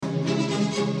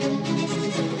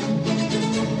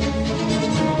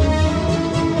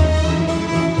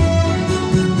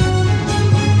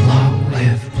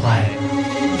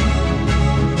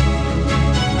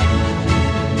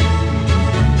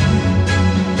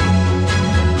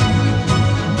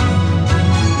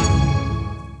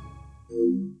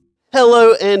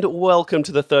Hello and welcome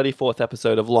to the 34th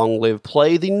episode of Long Live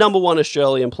Play, the number one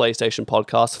Australian PlayStation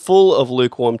podcast full of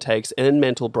lukewarm takes and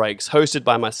mental breaks, hosted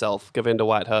by myself, Govinda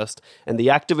Whitehurst, and the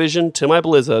Activision to my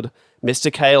Blizzard,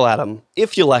 Mr. Kale Adam.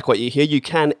 If you like what you hear, you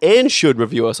can and should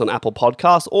review us on Apple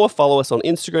Podcasts or follow us on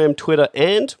Instagram, Twitter,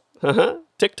 and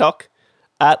TikTok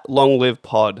at Long Live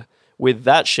Pod. With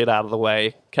that shit out of the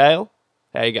way, Kale,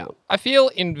 how you going? I feel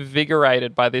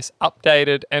invigorated by this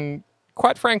updated and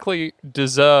quite frankly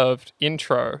deserved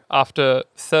intro. After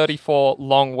 34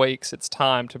 long weeks, it's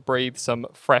time to breathe some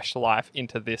fresh life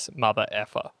into this mother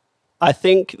effer. I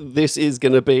think this is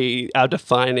going to be our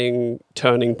defining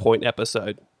turning point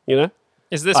episode, you know?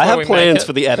 Is this I where have we plans make it?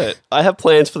 for the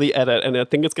edit. And I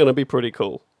think it's going to be pretty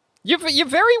cool. You're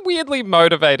very weirdly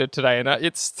motivated today, and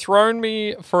it's thrown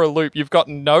me for a loop. You've got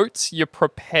notes, you're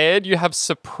prepared, you have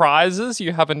surprises,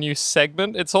 you have a new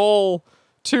segment. It's all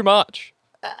too much.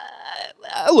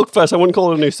 Look, first, I wouldn't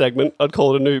call it a new segment. I'd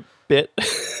call it a new bit.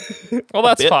 Well,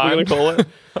 that's fine. We're going to call it.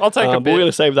 I'll take a But bit. we're going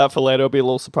to save that for later. It'll be a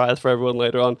little surprise for everyone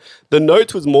later on. The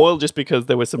notes was more just because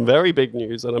there was some very big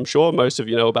news, and I'm sure most of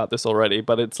you know about this already,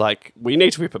 but it's like, we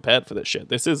need to be prepared for this shit.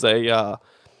 This is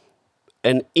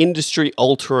an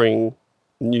industry-altering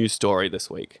news story this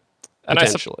week, And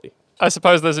potentially. I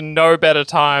suppose there's no better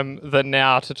time than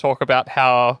now to talk about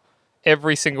how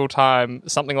every single time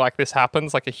something like this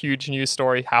happens, like a huge news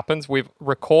story happens, we've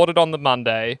recorded on the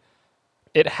Monday,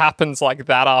 it happens like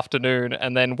that afternoon,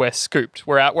 and then we're scooped.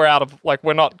 We're out of, like,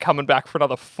 we're not coming back for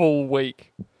another full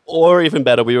week. Or even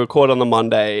better, we record on the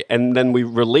Monday, and then we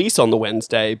release on the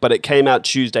Wednesday, but it came out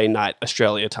Tuesday night,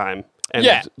 Australia time. And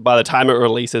Yeah. by the time it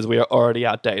releases, we are already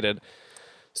outdated.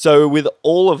 So with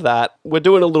all of that, we're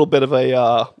doing a little bit of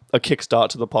a kickstart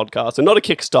to the podcast. And not a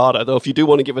Kickstarter, though. If you do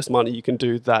want to give us money, you can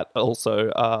do that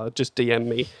also. Just DM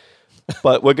me.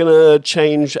 But we're going to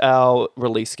change our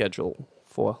release schedule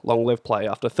for Long Live Play.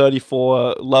 After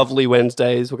 34 lovely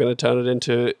Wednesdays, we're going to turn it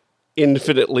into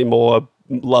infinitely more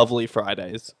lovely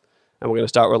Fridays. And we're going to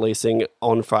start releasing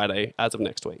on Friday as of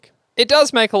next week. It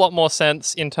does make a lot more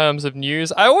sense in terms of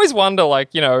news. I always wonder,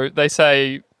 like, you know, they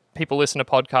say people listen to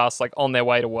podcasts like on their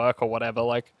way to work or whatever.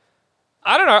 Like,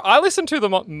 I don't know. I listen to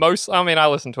them I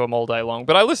listen to them all day long,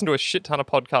 but I listen to a shit ton of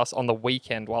podcasts on the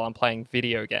weekend while I'm playing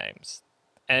video games.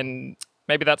 And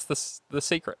maybe that's the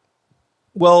secret.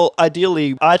 Well,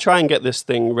 ideally, I try and get this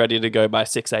thing ready to go by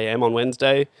 6 a.m. on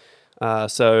Wednesday.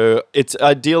 So it's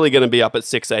ideally going to be up at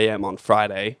 6 a.m. on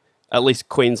Friday, at least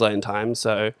Queensland time.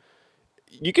 So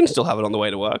you can still have it on the way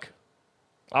to work.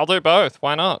 I'll do both.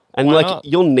 Why not? And Why like, not?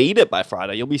 you'll need it by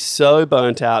Friday. You'll be so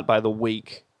burnt out by the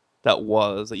week that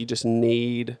you just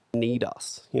need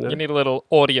us, you know? You need a little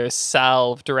audio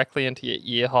salve directly into your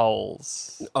ear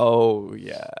holes. Oh,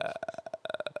 yeah.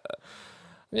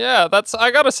 Yeah,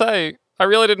 I gotta say, I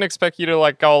really didn't expect you to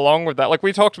like go along with that. Like,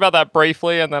 we talked about that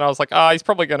briefly, and then I was like, he's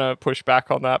probably gonna push back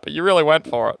on that, but you really went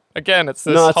for it. Again, it's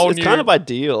this It's kind of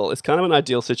ideal. It's kind of an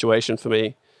ideal situation for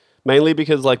me. Mainly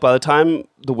because, like, by the time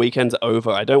the weekend's over,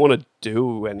 I don't want to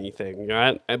do anything,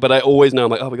 right? But I always know,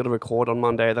 I'm like, we got to record on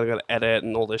Monday, then I got to edit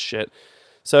and all this shit.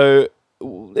 So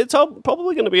it's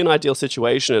probably going to be an ideal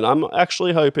situation. And I'm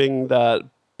actually hoping that,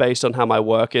 based on how my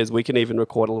work is, we can even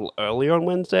record a little earlier on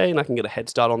Wednesday, and I can get a head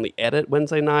start on the edit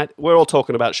Wednesday night. We're all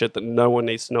talking about shit that no one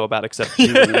needs to know about except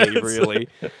you and me, really.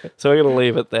 So we're going to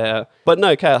leave it there. But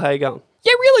no, Kale, how you going?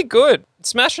 Yeah, really good.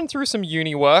 Smashing through some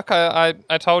uni work. I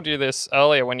told you this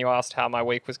earlier when you asked how my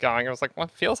week was going. I was like, well,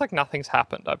 it feels like nothing's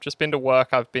happened. I've just been to work.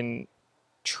 I've been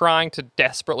trying to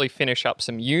desperately finish up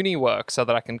some uni work so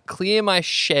that I can clear my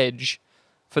schedule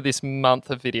for this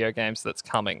month of video games that's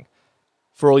coming.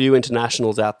 For all you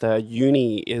internationals out there,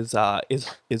 uni is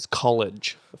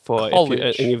college. For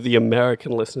any of the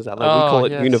American listeners out there, we call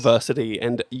it university,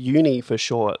 and uni for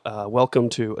short. Welcome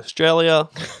to Australia.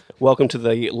 Welcome to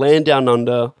the land down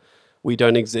under. We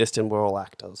don't exist and we're all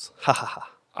actors. Ha ha ha.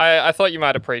 I thought you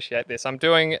might appreciate this. I'm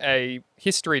doing a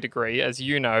history degree, as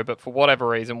you know, but for whatever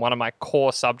reason, one of my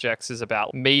core subjects is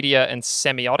about media and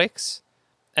semiotics.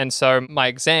 And so my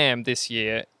exam this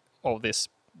year, or this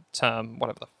term,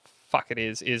 whatever the fuck it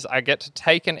is I get to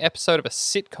take an episode of a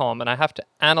sitcom and I have to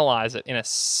analyze it in a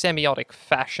semiotic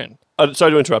fashion.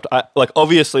 Sorry to interrupt. I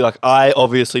obviously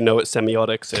know what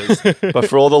semiotics is, but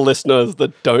for all the listeners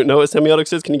that don't know what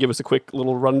semiotics is, can you give us a quick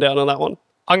little rundown on that one?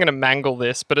 I'm going to mangle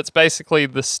this, but it's basically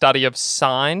the study of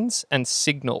signs and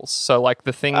signals. So like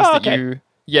the things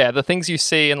the things you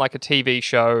see in like a TV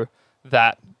show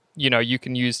that, you know, you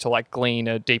can use to like glean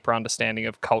a deeper understanding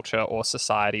of culture or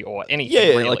society or anything. Yeah,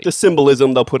 really. like the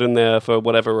symbolism they'll put in there for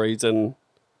whatever reason.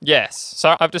 Yes.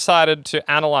 So I've decided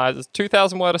to analyze a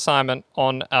 2,000-word assignment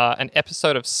on an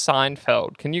episode of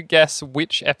Seinfeld. Can you guess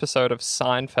which episode of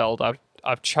Seinfeld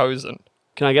I've chosen?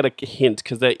 Can I get a hint?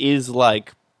 Because there is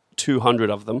like 200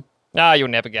 of them. Ah, you'll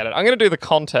never get it. I'm going to do the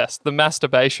contest, the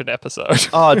masturbation episode.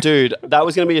 Oh, dude, that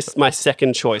was going to be my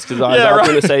second choice because I was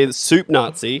going to say Soup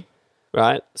Nazi,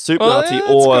 right? Soup Nazi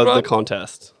or the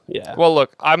contest. Yeah. Well,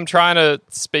 look, I'm trying to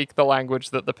speak the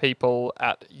language that the people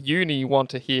at uni want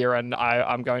to hear, and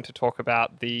I'm going to talk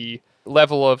about the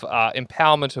level of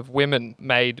empowerment of women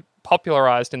made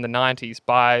popularized in the 90s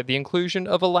by the inclusion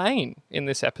of Elaine in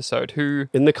this episode, who...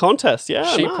 In the contest, yeah,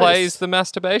 She nice. plays the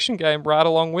masturbation game right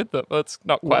along with them. That's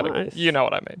not quite... Nice. You know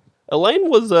what I mean. Elaine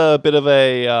was a bit of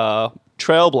a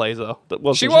trailblazer.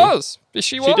 She was.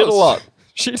 She did a lot.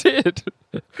 She did.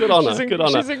 Good on her. Good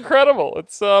on her. She's incredible.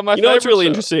 It's my favorite. You know, it's really show.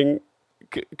 interesting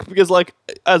because, like,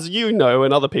 as you know,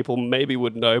 and other people maybe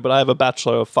would know, but I have a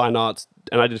Bachelor of Fine Arts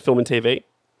and I did film and TV.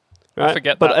 Right? I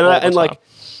forget that all the time. Like,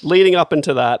 leading up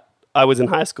into that, I was in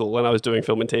high school and I was doing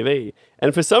film and TV.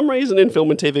 And for some reason in film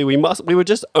and TV, we were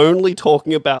just only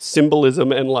talking about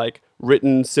symbolism and like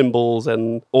written symbols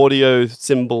and audio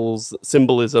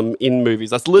symbolism in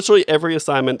movies. That's literally every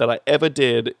assignment that I ever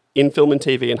did in film and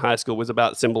TV in high school was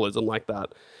about symbolism like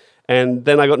that. And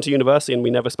then I got into university and we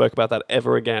never spoke about that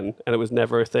ever again. And it was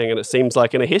never a thing. And it seems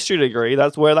like in a history degree,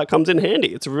 that's where that comes in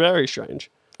handy. It's very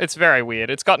strange. It's very weird.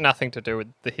 It's got nothing to do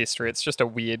with the history. It's just a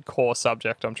weird core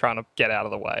subject I'm trying to get out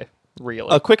of the way.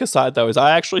 Really. A quick aside, though, is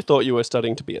I actually thought you were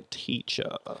studying to be a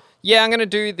teacher. Yeah, I'm going to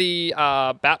do the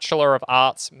Bachelor of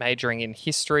Arts majoring in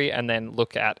history and then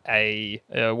look at a,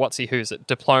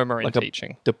 diploma in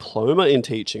teaching. Diploma in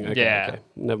teaching? Okay, Yeah. okay.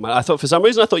 Never mind. I thought, for some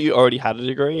reason, I thought you already had a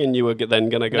degree and you were then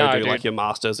going to go No, do dude. like your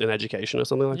master's in education or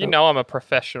something like You that. know I'm a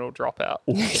professional dropout.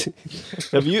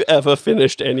 Have you ever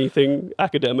finished anything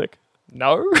academic?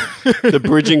 No? The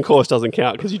bridging course doesn't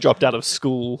count because you dropped out of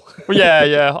school.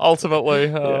 yeah, ultimately.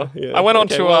 Yeah. I went on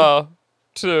Okay, to well-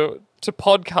 to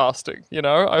podcasting, you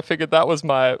know? I figured that was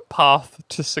my path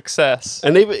to success.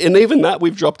 And even that,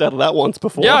 we've dropped out of that once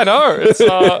before. Yeah, I know.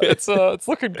 It's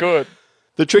looking good.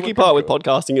 The tricky part with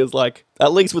podcasting is like,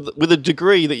 at least with a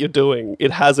degree that you're doing,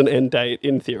 it has an end date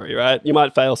in theory, right? You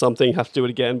might fail something, have to do it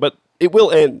again, but it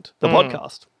will end, the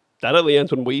podcast. That only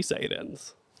ends when we say it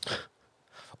ends.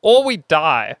 Or we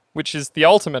die, which is the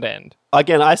ultimate end.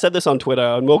 Again, I said this on Twitter,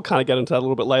 and we'll kind of get into that a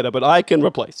little bit later, but I can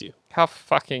replace you. How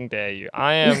fucking dare you?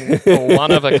 I am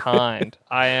one of a kind.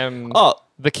 I am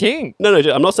the king. No,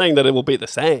 I'm not saying that it will be the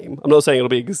same. I'm not saying it'll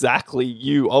be exactly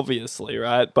you, obviously,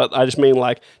 right? But I just mean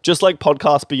like, just like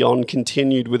Podcast Beyond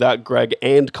continued without Greg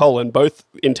and Colin, both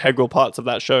integral parts of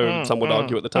that show, some would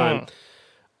argue at the time,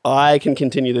 I can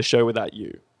continue the show without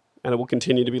you. And it will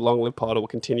continue to be Long Live Pod. It will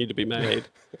continue to be made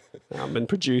and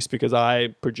produced because I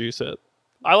produce it.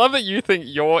 I love that you think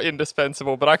you're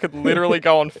indispensable, but I could literally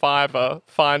go on Fiverr,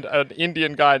 find an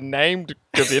Indian guy named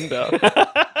Govinda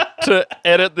to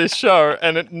edit this show,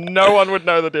 and no one would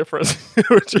know the difference.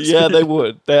 Yeah, they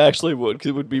would. They actually would, because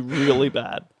it would be really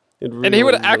bad. And he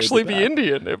would actually be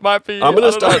Indian. It might be... I'm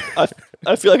going to start...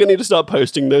 I feel like I need to start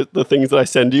posting the things that I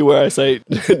send you where I say,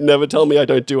 never tell me I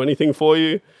don't do anything for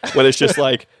you. When it's just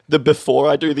like the before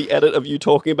I do the edit of you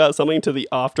talking about something to the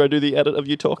after I do the edit of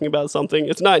you talking about something.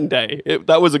 It's night and day.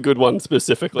 That was a good one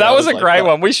specifically. That was a like, great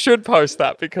one. We should post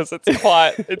that because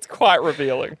it's quite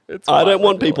revealing. I don't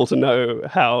want people to know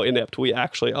how inept we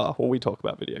actually are when we talk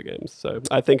about video games. So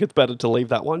I think it's better to leave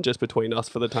that one just between us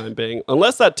for the time being.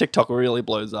 Unless that TikTok really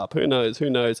blows up. Who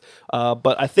knows?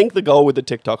 But I think the goal with the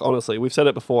TikTok, honestly, we've said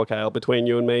it before, Kale, between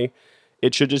you and me,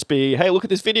 it should just be, hey, look at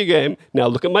this video game. Now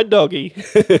look at my doggy.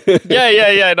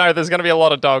 Yeah. No, there's going to be a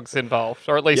lot of dogs involved,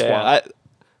 or at least one.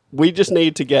 We just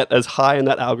need to get as high in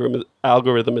that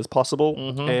algorithm as possible,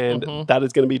 that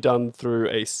is going to be done through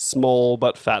a small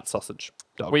but fat sausage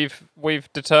dog.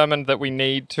 We've determined that we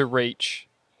need to reach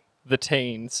the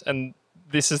teens, and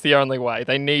this is the only way.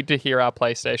 They need to hear our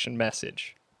PlayStation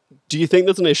message. Do you think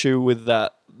there's an issue with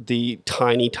that, the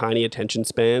tiny attention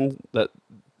span that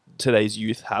today's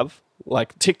youth have?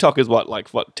 Like TikTok is what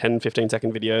 10, 15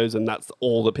 second videos, and that's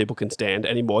all that people can stand.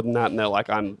 Any more than that, and they're like,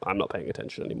 I'm not paying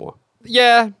attention anymore.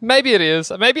 Yeah, maybe it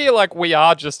is. Maybe like we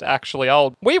are just actually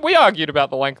old. We argued about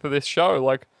the length of this show.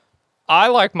 Like, I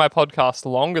like my podcast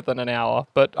longer than an hour,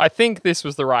 but I think this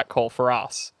was the right call for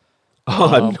us.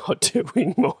 I'm not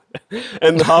doing more.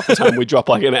 And half the time we drop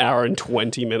like an hour and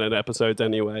 20-minute episodes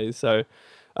anyway. So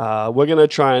we're going to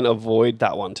try and avoid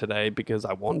that one today because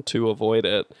I want to avoid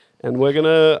it. And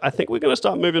I think we're going to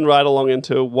start moving right along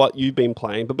into what you've been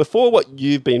playing. But before what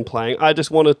you've been playing, I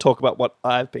just want to talk about what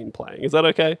I've been playing. Is that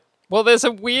okay? Yeah, Well, there's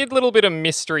a weird little bit of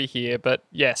mystery here, but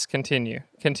yes, continue.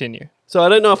 So I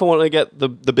don't know if I want to get the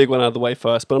big one out of the way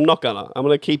first, but I'm not gonna. I'm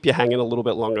gonna keep you hanging a little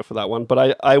bit longer for that one.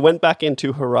 But I went back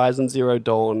into Horizon Zero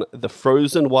Dawn, the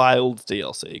Frozen Wilds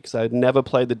DLC, because I had never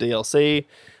played the DLC.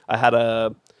 I had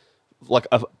a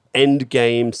end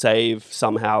game save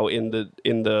somehow in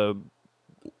the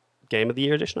Game of the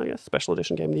Year edition, I guess, special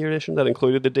edition Game of the Year edition that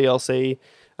included the DLC.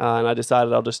 And I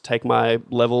decided I'll just take my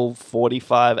level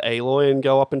 45 Aloy and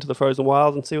go up into the Frozen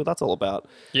Wilds and see what that's all about.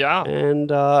 Yeah. And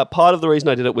part of the reason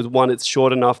I did it was, one, it's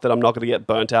short enough that I'm not going to get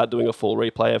burnt out doing a full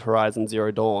replay of Horizon Zero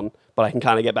Dawn, but I can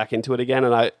kind of get back into it again.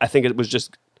 And I think it was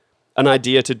just an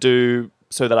idea to do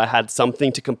so that I had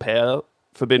something to compare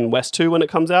Forbidden West to when it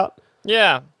comes out.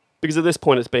 Yeah. Because at this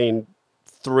point, it's been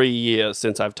 3 years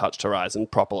since I've touched Horizon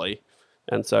properly.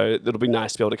 And so it'll be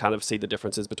nice to be able to kind of see the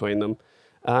differences between them.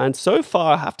 And so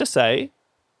far, I have to say,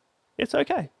 it's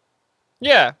okay.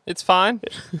 Yeah, it's fine.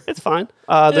 It's fine.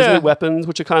 There's new weapons,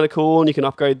 which are kind of cool, and you can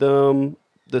upgrade them.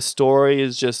 The story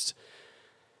is just...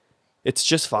 It's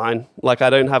just fine. Like, I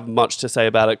don't have much to say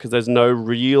about it because there's no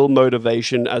real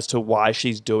motivation as to why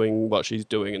she's doing what she's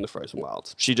doing in the Frozen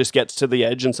Wilds. She just gets to the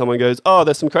edge and someone goes, oh,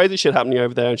 there's some crazy shit happening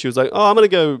over there. And she was like, oh, I'm going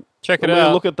to go check it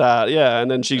out. Look at that. Yeah. And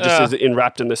then she just is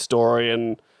enwrapped in this story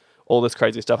and all this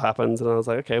crazy stuff happens. And I was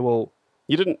like, okay, well,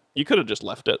 you could have just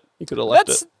left it. You could have left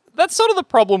it. That's sort of the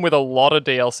problem with a lot of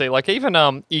DLC. Like, even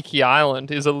Iki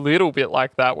Island is a little bit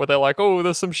like that, where they're like, oh,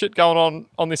 there's some shit going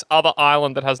on this other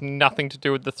island that has nothing to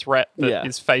do with the threat that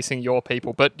is facing your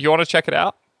people. But do you want to check it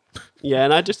out? Yeah,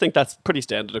 and I just think that's pretty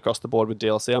standard across the board with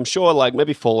DLC. I'm sure, like,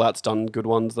 maybe Fallout's done good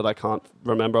ones that I can't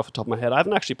remember off the top of my head. I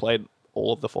haven't actually played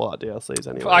all of the Fallout DLCs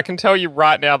anyway. I can tell you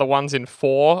right now, the ones in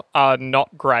 4 are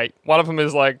not great. One of them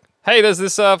is like, hey, there's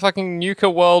this fucking Nuka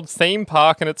World theme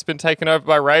park and it's been taken over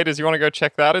by raiders. You want to go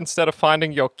check that instead of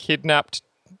finding your kidnapped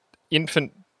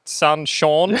infant son,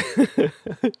 Sean?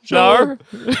 No?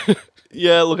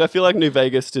 Yeah, look, I feel like New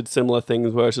Vegas did similar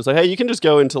things where it's just like, hey, you can just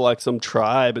go into like some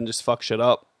tribe and just fuck shit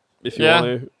up if you want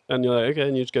to. And you're like, okay,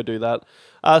 and you just go do that.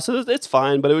 So it's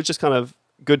fine, but it was just kind of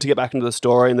good to get back into the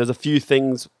story. And there's a few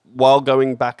things while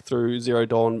going back through Zero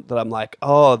Dawn that I'm like,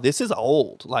 oh, this is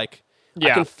old. Like,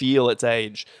 I can feel its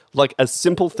age. Like, a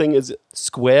simple thing as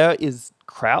square is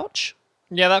crouch.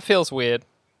 Yeah, that feels weird.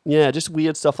 Yeah, just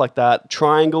weird stuff like that.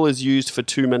 Triangle is used for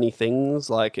too many things.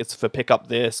 Like, it's for pick up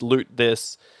this, loot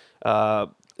this.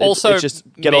 Also, it's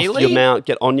just get off your mount,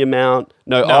 get on your mount.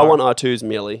 No. R1, R2 is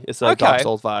melee. It's like Dark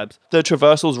Souls vibes. The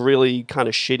traversal's really kind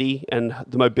of shitty, and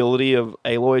the mobility of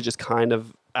Aloy is just kind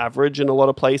of average in a lot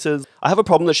of places. I have a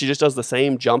problem that she just does the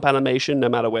same jump animation no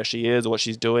matter where she is or what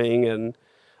she's doing, and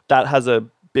that has a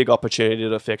big opportunity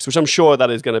to fix, which I'm sure that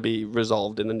is going to be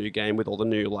resolved in the new game with all the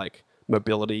new like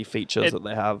mobility features that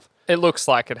they have. It looks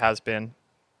like it has been.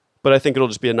 But I think it'll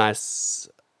just be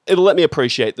it'll let me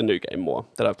appreciate the new game more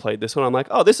that I've played this one. I'm like,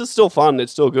 oh, this is still fun.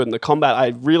 It's still good. And the combat, I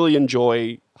really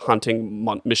enjoy hunting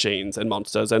machines and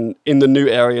monsters. And in the new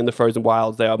area in the Frozen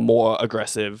Wilds, they are more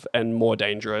aggressive and more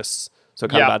dangerous. So it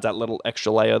kind of adds that little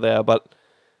extra layer there. But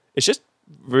it's just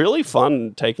really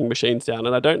fun taking machines down,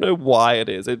 and I don't know why it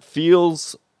is. It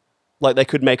feels like they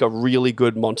could make a really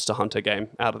good Monster Hunter game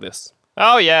out of this.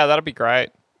 Oh yeah, that'd be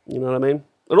great. You know what I mean?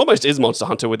 It almost is Monster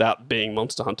Hunter without being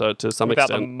Monster Hunter to some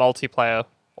extent. Without the multiplayer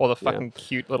or the fucking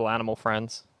cute little animal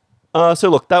friends. So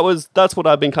look, that's what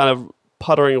I've been kind of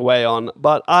puttering away on.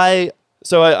 But I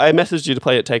messaged you to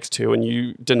play It Takes Two, and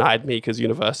you denied me because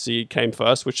university came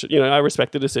first, which, you know, I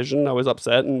respect the decision. I was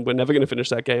upset, and we're never going to finish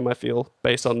that game, I feel,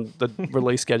 based on the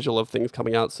release schedule of things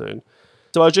coming out soon.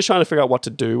 So I was just trying to figure out what to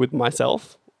do with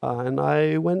myself, and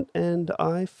I went and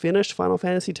I finished Final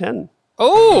Fantasy X.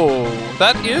 Oh,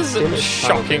 that is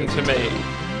shocking to me.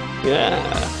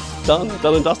 Yeah, done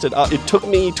and dusted. It took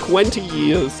me 20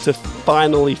 years to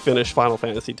finally finish Final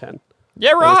Fantasy X.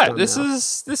 Yeah, right. This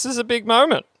is a big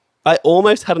moment. I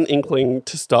almost had an inkling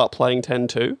to start playing 10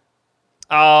 too.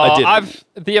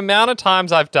 The amount of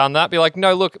times I've done that, be like,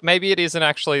 no, look, maybe it isn't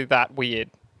actually that weird.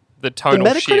 The tonal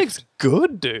shift. The Metacritic's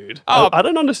good, dude. I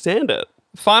don't understand it.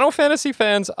 Final Fantasy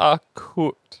fans are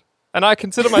cooked. And I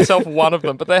consider myself one of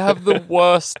them, but they have the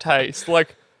worst taste.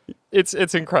 Like, it's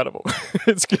incredible.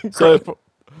 It's incredible. So,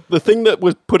 the thing that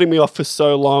was putting me off for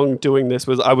so long doing this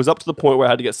was I was up to the point where I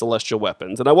had to get celestial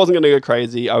weapons. And I wasn't going to go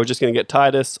crazy. I was just going to get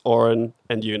Tidus, Auron,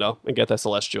 and Yuna and get their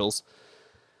celestials.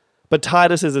 But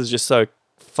Tidus's is just so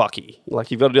fucky.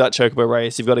 Like, you've got to do that chocobo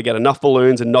race. You've got to get enough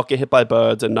balloons and not get hit by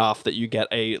birds enough that you get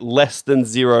a less than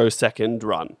 0 second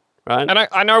run, right? And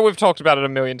I know we've talked about it a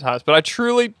million times, but I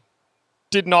truly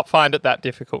did not find it that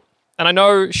difficult. And I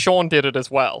know Sean did it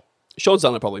as well. Sean's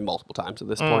done it probably multiple times at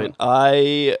this point.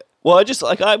 I Well, I was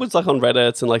like on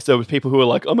Reddit and like there was people who were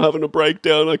like, I'm having a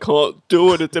breakdown, I can't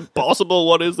do it, it's impossible,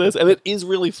 what is this? And it is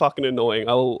really fucking annoying.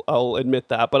 I'll admit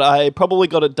that, but I probably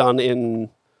got it done in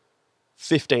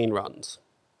 15 runs.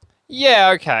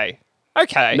 Yeah, okay.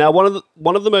 Okay. Now, one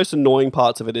of the most annoying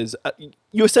parts of it is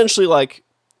you essentially like,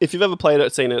 if you've ever played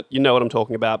it, seen it, you know what I'm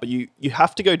talking about, but you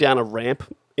have to go down a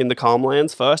ramp in the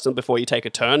Calmlands first, and before you take a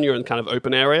turn, you're in kind of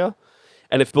open area.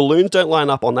 And if balloons don't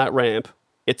line up on that ramp,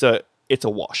 it's a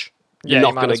wash. You're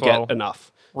not going to get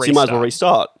enough. So you might as well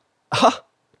restart.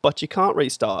 But you can't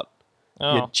restart.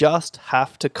 Oh. You just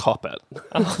have to cop it.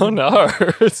 Oh, no.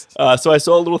 So I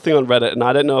saw a little thing on Reddit, and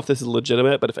I don't know if this is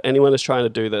legitimate, but if anyone is trying to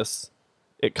do this,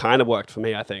 it kind of worked for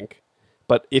me, I think.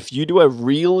 But if you do a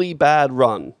really bad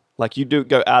run, like you do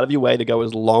go out of your way to go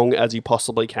as long as you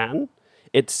possibly can,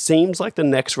 it seems like the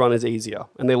next run is easier.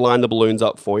 And they line the balloons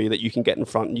up for you that you can get in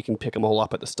front and you can pick them all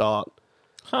up at the start.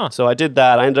 Huh. So I did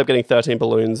that. I ended up getting 13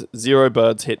 balloons. 0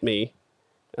 birds hit me.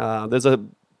 There's a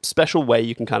special way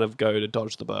you can kind of go to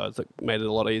dodge the birds that made it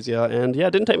a lot easier. And yeah,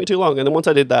 it didn't take me too long. And then once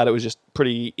I did that, it was just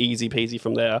pretty easy peasy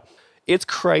from there. It's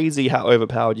crazy how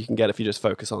overpowered you can get if you just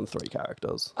focus on 3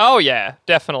 characters. Oh, yeah,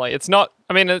 definitely. It's not,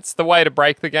 I mean, it's the way to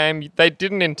break the game. They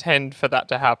didn't intend for that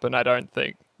to happen, I don't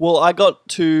think. Well, I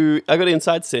got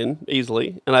Inside Sin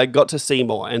easily, and I got to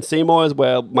Seymour. And Seymour is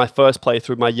where my first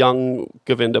playthrough, my young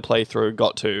Govinda playthrough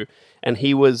got to. And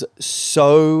he was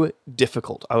so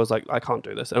difficult. I was like, I can't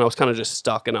do this. And I was kind of just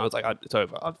stuck, and I was like, it's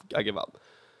over. I give up.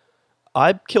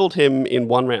 I killed him in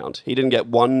 1 round. He didn't get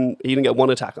one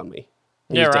attack on me.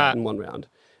 He was dead in 1 round.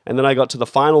 And then I got to the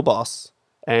final boss,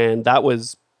 and that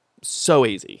was so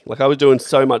easy. Like, I was doing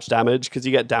so much damage, because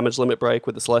you get damage limit break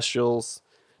with the Celestials,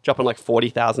 dropping like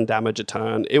 40,000 damage a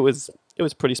turn. It was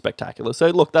pretty spectacular. So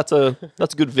look, that's a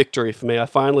good victory for me. I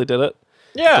finally did it.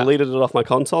 Yeah. Deleted it off my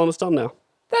console, and it's done now.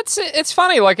 That's it. It's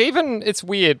funny, like, even, it's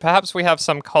weird. Perhaps we have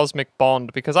some cosmic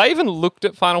bond, because I even looked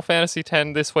at Final Fantasy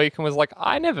X this week and was like,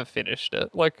 I never finished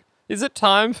it. Like, is it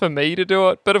time for me to do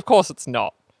it? But of course it's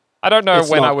not. I don't know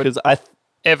when I would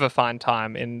ever find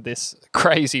time in this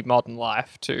crazy modern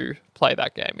life to play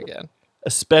that game again.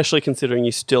 Especially considering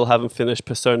you still haven't finished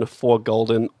Persona 4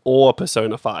 Golden or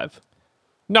Persona 5.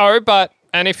 No,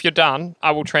 and if you're done,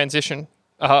 I will transition.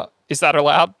 Is that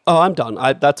allowed? Oh, I'm done.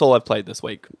 That's all I've played this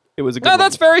week. It was a good No, run.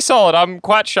 that's very solid. I'm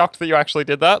quite shocked that you actually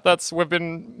did that. We've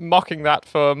been mocking that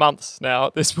for months now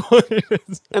at this point.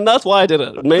 And that's why I did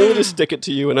it. Mainly to stick it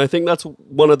to you, and I think that's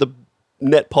one of the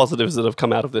net positives that have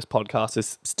come out of this podcast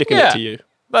is sticking it to you.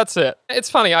 That's it. It's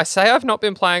funny, I say I've not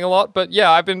been playing a lot, but yeah,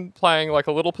 I've been playing like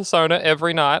a little Persona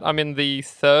every night. I'm in the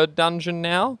 3rd dungeon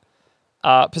now.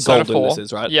 Persona Golden 4. This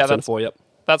is, right? Yeah, Persona 4, yep.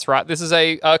 That's right. This is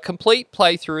a complete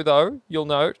playthrough, though, you'll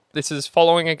note. This is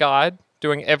following a guide,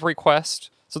 doing every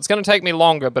quest. So it's going to take me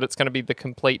longer, but it's going to be the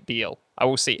complete deal. I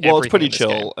will see everything. Well, it's pretty in this game.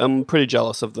 chill. I'm pretty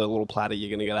jealous of the little platter you're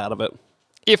going to get out of it.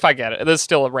 If I get it. There's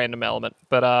still a random element.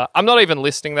 But I'm not even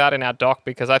listing that in our doc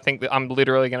because I think that I'm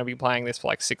literally going to be playing this for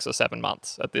like 6 or 7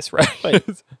 months at this rate. Wait,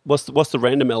 what's the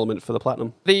random element for the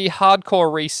platinum? The hardcore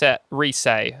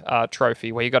Risei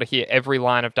trophy, where you got to hear every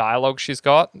line of dialogue she's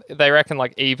got. They reckon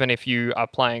like even if you are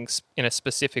playing in a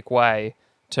specific way,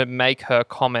 to make her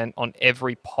comment on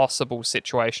every possible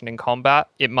situation in combat,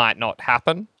 it might not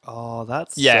happen. Oh,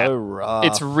 that's so rough.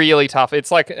 It's really tough.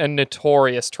 It's like a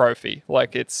notorious trophy.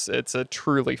 Like it's a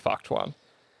truly fucked one.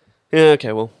 Yeah,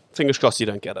 okay, well, fingers crossed you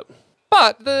don't get it.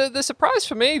 But the surprise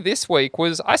for me this week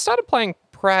was I started playing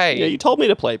Prey. Yeah, you told me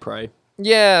to play Prey.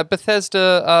 Yeah,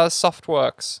 Bethesda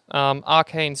Softworks,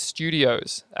 Arcane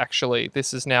Studios, actually.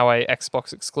 This is now a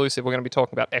Xbox exclusive. We're going to be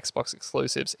talking about Xbox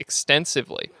exclusives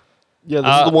extensively. Yeah,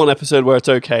 this is the one episode where it's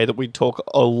okay that we talk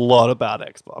a lot about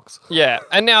Xbox. Yeah,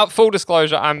 and now, full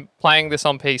disclosure, I'm playing this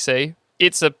on PC.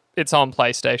 It's on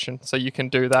PlayStation, so you can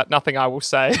do that. Nothing I will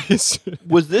say is...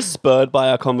 Was this spurred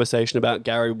by our conversation about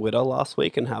Gary Whitta last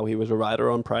week and how he was a writer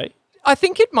on Prey? I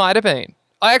think it might have been.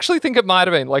 I actually think it might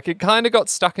have been. Like, it kind of got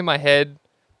stuck in my head.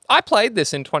 I played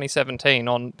this in 2017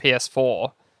 on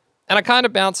PS4, and I kind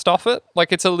of bounced off it.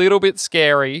 Like, it's a little bit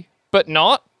scary, but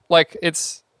not. Like,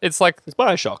 it's like... It's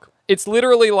BioShock. It's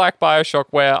literally like BioShock,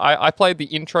 where I played the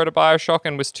intro to BioShock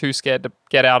and was too scared to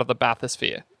get out of the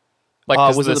bathysphere.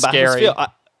 Like, was it the scary...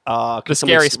 the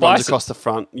scary splices across the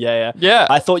front. Yeah. Yeah.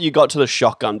 I thought you got to the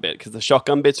shotgun bit, because the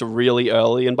shotgun bit's really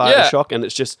early in BioShock, and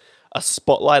it's just a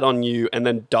spotlight on you and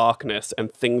then darkness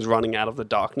and things running out of the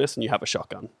darkness, and you have a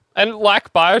shotgun. And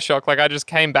like BioShock, like I just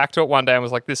came back to it one day and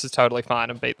was like, this is totally fine,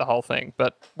 and beat the whole thing.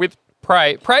 But with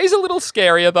Prey's a little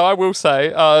scarier, though, I will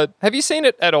say. Have you seen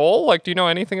it at all? Like, do you know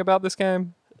anything about this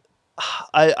game?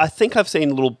 I think I've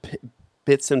seen little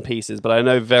bits and pieces, but I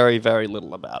know very, very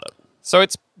little about it. So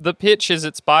the pitch is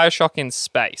it's Bioshock in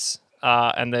space,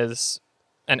 and there's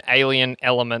an alien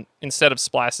element. Instead of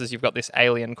splices, you've got this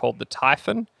alien called the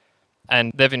Typhon,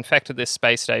 and they've infected this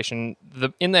space station.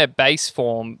 In their base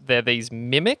form, they're these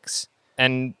mimics,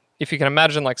 and if you can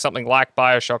imagine like something like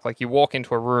Bioshock, like you walk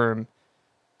into a room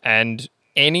and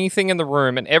anything in the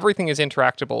room and everything is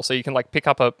interactable. So you can like pick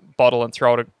up a bottle and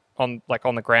throw it on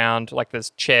the ground. Like there's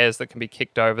chairs that can be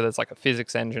kicked over. There's like a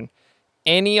physics engine.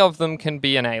 Any of them can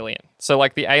be an alien. So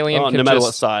like the alien can no matter just,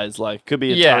 what size, like could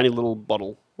be a tiny little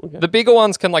bottle. Okay. The bigger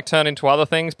ones can like turn into other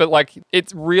things, but like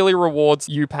it really rewards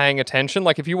you paying attention.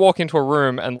 Like if you walk into a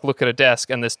room and look at a desk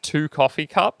and there's 2 coffee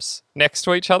cups next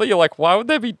to each other, you're like, why would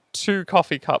there be 2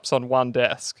 coffee cups on one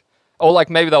desk? Or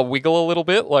like maybe they'll wiggle a little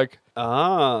bit, like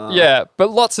yeah, but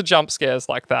lots of jump scares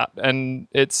like that, and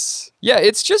it's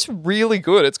just really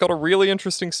good. It's got a really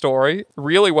interesting story,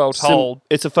 really well told.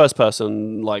 It's a first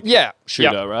person like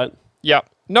shooter, right? Yep.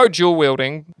 No dual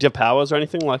wielding. Do you have powers or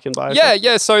anything like in Bioshock?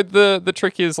 Yeah. So the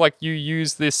trick is like you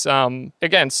use this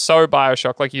again, so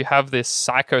Bioshock, like you have this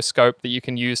psychoscope that you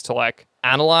can use to like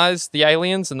analyze the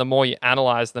aliens, and the more you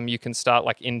analyze them, you can start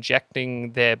like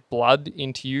injecting their blood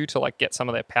into you to like get some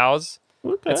of their powers.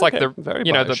 Okay, it's like the very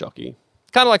Bioshocky.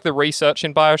 Kind of like the research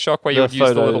in Bioshock where you would use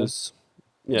the little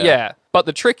yeah. But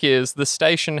the trick is the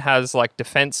station has like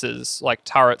defenses, like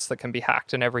turrets that can be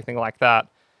hacked and everything like that.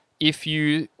 If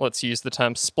you, let's use the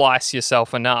term, splice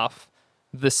yourself enough,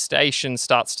 the station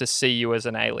starts to see you as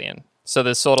an alien. So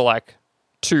there's sort of like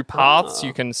 2 paths.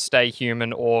 You can stay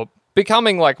human, or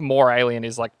becoming like more alien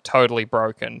is like totally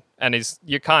broken, and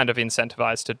you're kind of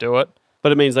incentivized to do it.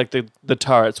 But it means like the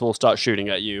turrets will start shooting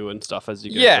at you and stuff as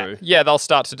you go through. Yeah, they'll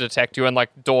start to detect you, and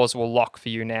like doors will lock for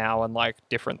you now and like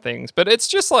different things. But it's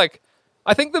just like,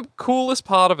 I think the coolest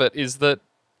part of it is that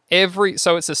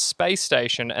so it's a space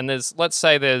station, and let's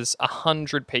say there's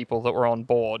 100 people that were on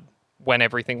board when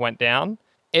everything went down.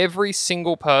 Every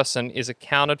single person is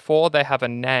accounted for. They have a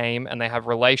name and they have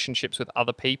relationships with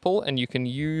other people, and you can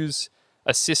use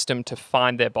a system to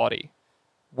find their body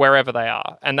wherever they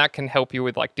are. And that can help you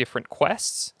with like different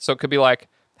quests. So it could be like,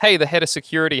 hey, the head of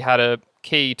security had a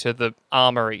key to the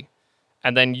armory,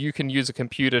 and then you can use a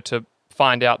computer to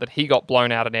find out that he got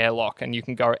blown out an airlock, and you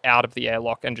can go out of the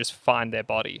airlock and just find their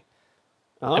body.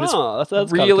 That's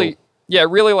really cool. Yeah, it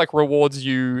really like rewards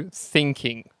you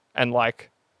thinking, and like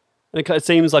it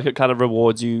seems like it kind of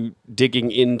rewards you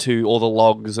digging into all the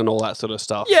logs and all that sort of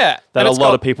stuff. Yeah, that a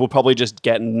lot of people probably just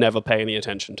get and never pay any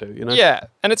attention to, you know? Yeah,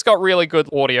 and it's got really good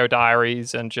audio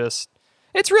diaries, and just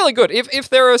it's really good. If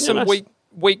there are some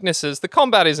weaknesses, the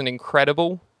combat isn't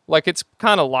incredible. Like it's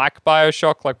kind of like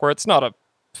Bioshock, like where it's not a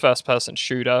first-person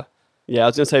shooter. Yeah, I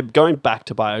was going to say, going back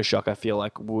to Bioshock, I feel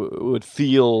like would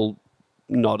feel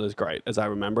not as great as I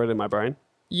remember it in my brain.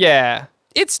 Yeah.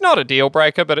 It's not a deal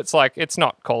breaker, but it's like, it's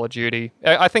not Call of Duty.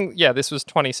 I think, this was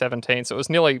 2017, so it was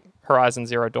nearly Horizon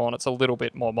Zero Dawn. It's a little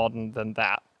bit more modern than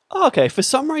that. Oh, okay, for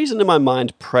some reason in my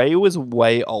mind, Prey was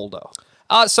way older.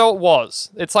 So it was.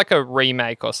 It's like a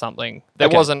remake or something. There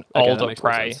was an older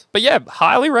Prey. But yeah,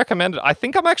 highly recommended. I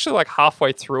think I'm actually like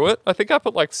halfway through it. I think I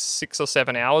put like 6 or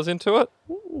 7 hours into it.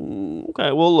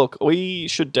 Okay, well look, we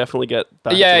should definitely get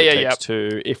back to It Takes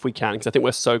Two if we can, because I think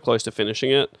we're so close to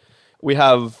finishing it. We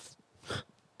have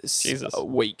a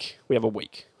week. We have a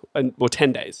week.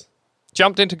 10 days.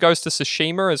 Jumped into Ghost of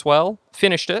Tsushima as well.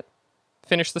 Finished it.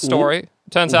 Finished the story.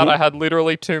 Turns out I had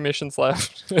literally 2 missions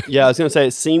left. Yeah, I was going to say,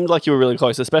 it seemed like you were really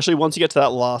close, especially once you get to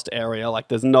that last area. Like,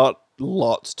 there's not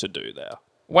lots to do there.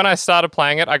 When I started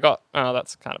playing it, I got... Oh,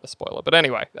 that's kind of a spoiler. But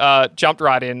anyway, jumped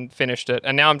right in, finished it,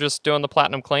 and now I'm just doing the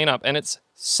platinum cleanup, and it's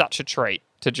such a treat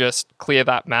to just clear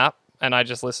that map, and I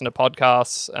just listen to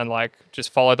podcasts and, like,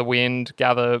 just follow the wind,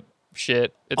 gather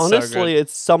shit. It's honestly, so good.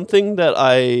 It's something that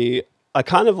I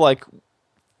kind of like...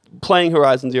 Playing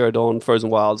Horizon Zero Dawn, Frozen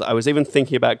Wilds, I was even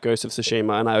thinking about Ghost of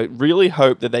Tsushima, and I really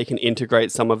hope that they can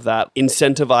integrate some of that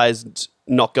incentivized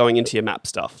not going into your map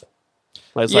stuff.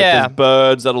 Like, there's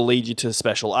birds that'll lead you to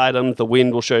special items, the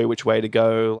wind will show you which way to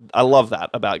go. I love that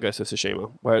about Ghost of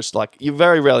Tsushima, where it's like, you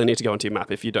very rarely need to go into your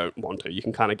map if you don't want to. You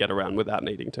can kind of get around without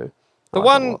needing to.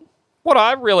 What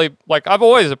I really, like, I've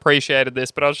always appreciated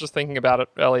this, but I was just thinking about it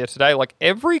earlier today, like,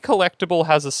 every collectible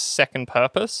has a second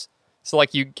purpose. So,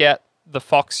 like, you get the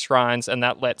Fox Shrines, and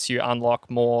that lets you unlock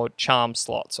more charm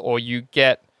slots, or you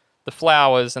get the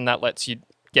flowers, and that lets you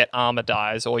get armor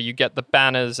dyes, or you get the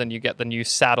banners, and you get the new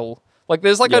saddle. Like,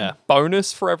 there's like a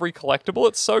bonus for every collectible.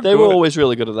 It's so good. They were always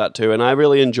really good at that too, and I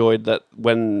really enjoyed that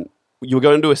when you were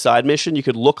going to do a side mission, you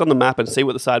could look on the map and see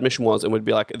what the side mission was, and would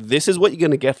be like, this is what you're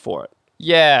going to get for it.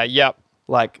 Yeah, yep.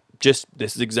 Like, just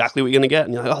this is exactly what you're gonna get,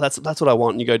 and you're like, oh, that's what I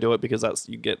want, and you go do it because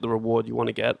you get the reward you want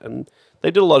to get. And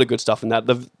they did a lot of good stuff in that.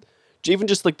 Even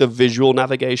just like the visual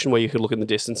navigation where you could look in the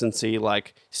distance and see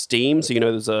like steam,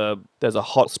 so there's a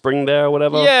hot spring there or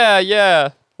whatever. Yeah.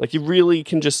 Like you really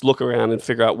can just look around and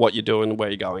figure out what you're doing and where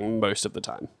you're going most of the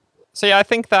time. So yeah, I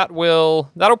think that'll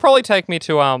probably take me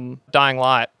to Dying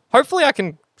Light. Hopefully I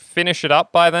can finish it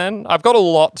up by then. I've got a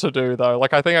lot to do though.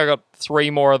 Like I think I got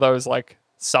 3 more of those like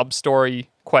sub-story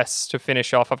quests to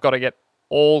finish off. I've got to get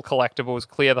all collectibles,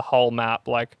 clear the whole map.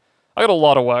 Like I got a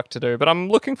lot of work to do, but I'm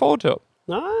looking forward to it.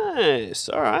 Nice.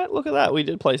 All right, look at that. We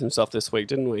did play some stuff this week,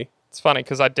 didn't we? It's funny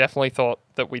because I definitely thought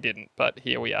that we didn't, but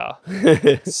here we are.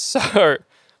 So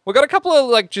we've got a couple of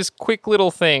like just quick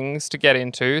little things to get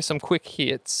into, some quick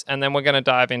hits, and then we're going to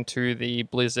dive into the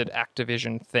Blizzard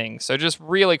Activision thing. So just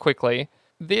really quickly,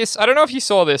 I don't know if you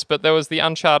saw this, but there was the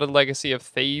Uncharted Legacy of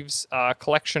Thieves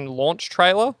collection launch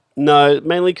trailer. No,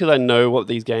 mainly because I know what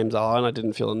these games are, and I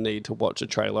didn't feel a need to watch a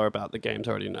trailer about the games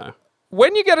I already know.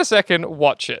 When you get a second,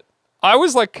 watch it. I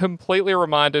was like completely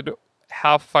reminded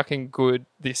how fucking good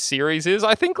this series is.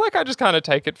 I think like I just kind of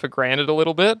take it for granted a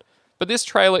little bit, but this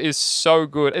trailer is so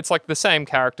good. It's like the same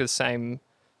characters, same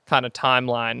kind of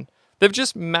timeline. They've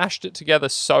just mashed it together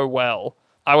so well.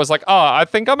 I was like, oh, I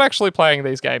think I'm actually playing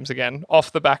these games again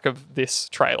off the back of this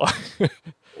trailer.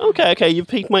 Okay, you've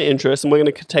piqued my interest, and we're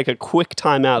going to take a quick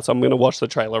time out, so I'm going to watch the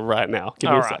trailer right now.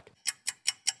 Give me a sec.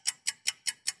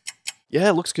 Yeah,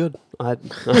 it looks good.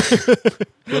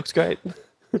 Looks great.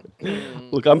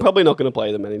 Look, I'm probably not going to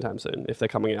play them anytime soon if they're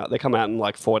coming out. They come out in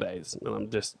like 4 days,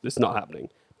 and it's not happening.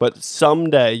 But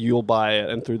someday you'll buy it,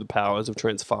 and through the powers of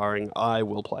transferring, I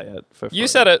will play it for free. You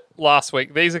said it last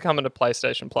week. These are coming to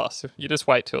PlayStation Plus. You just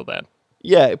wait till then.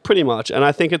 Yeah, pretty much. And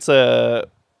I think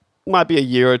might be a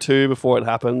year or 2 before it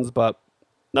happens, but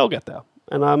they'll get there.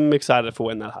 And I'm excited for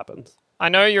when that happens. I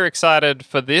know you're excited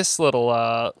for this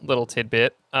little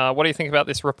tidbit. What do you think about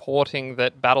this reporting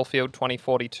that Battlefield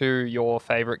 2042, your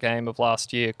favorite game of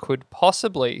last year, could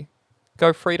possibly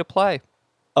go free to play?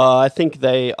 I think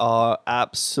they are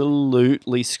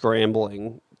absolutely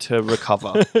scrambling to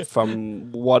recover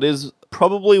from what is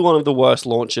probably one of the worst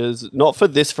launches, not for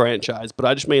this franchise, but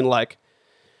I just mean like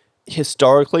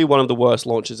historically one of the worst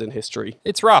launches in history.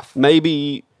 It's rough.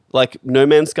 Maybe like No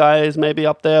Man's Sky is maybe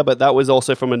up there, but that was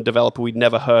also from a developer we'd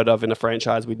never heard of in a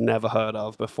franchise we'd never heard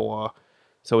of before.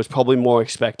 So it's probably more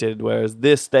expected, whereas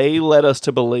this, they led us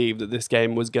to believe that this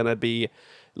game was going to be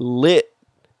lit,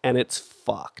 and it's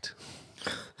fucked.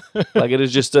 Like, it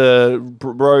is just a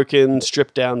broken,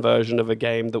 stripped-down version of a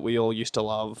game that we all used to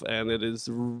love, and it is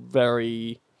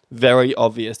very, very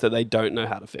obvious that they don't know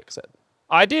how to fix it.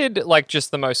 I did, like, just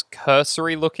the most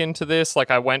cursory look into this. Like,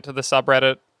 I went to the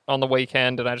subreddit on the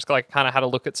weekend, and I just, like, kind of had a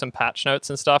look at some patch notes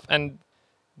and stuff, and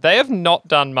they have not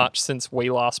done much since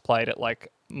we last played it,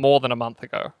 like, more than a month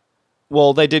ago.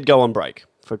 Well, they did go on break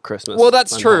for Christmas. Well,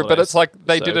 that's true, holidays, but it's like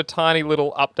they did a tiny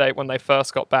little update when they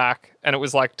first got back, and it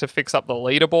was like to fix up the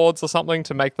leaderboards or something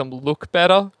to make them look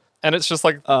better. And it's just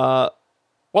like,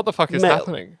 what the fuck is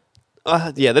happening?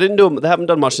 Yeah, they haven't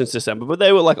done much since December, but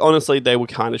they were like, honestly, they were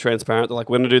kind of transparent. They're like,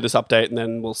 we're going to do this update, and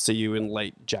then we'll see you in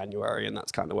late January, and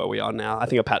that's kind of where we are now. I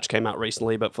think a patch came out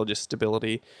recently, but for just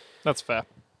stability. That's fair.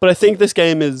 But I think this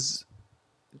game is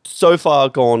so far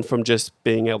gone from just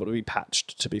being able to be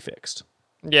patched to be fixed.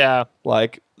 Yeah.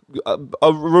 Like,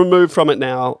 removed from it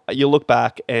now, you look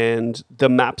back and the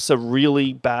maps are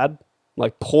really bad,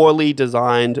 like poorly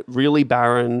designed, really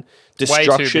barren.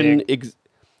 Destruction,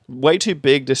 way too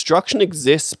big. Destruction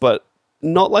exists, but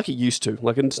not like it used to.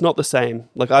 Like, it's not the same.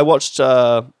 Like, I watched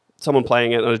someone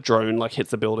playing it and a drone like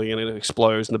hits the building and it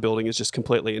explodes and the building is just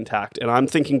completely intact. And I'm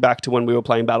thinking back to when we were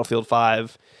playing Battlefield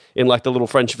 5 in like the little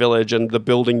French village and the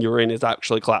building you're in is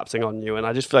actually collapsing on you. And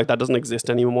I just feel like that doesn't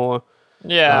exist anymore.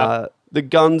 Yeah. The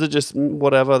guns are just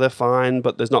whatever, they're fine,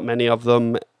 but there's not many of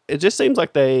them. It just seems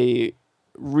like they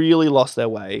really lost their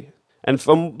way. And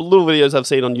from little videos I've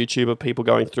seen on YouTube of people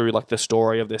going through like the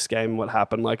story of this game, what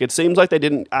happened, like it seems like they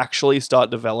didn't actually start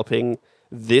developing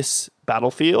this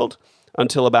Battlefield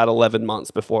until about 11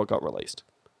 months before it got released.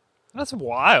 That's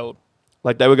wild.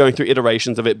 Like, they were going through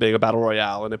iterations of it being a battle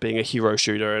royale and it being a hero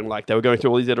shooter, and like they were going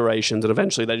through all these iterations, and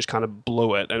eventually they just kind of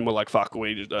blew it and were like, fuck,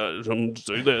 we just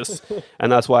do this.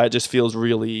 And that's why it just feels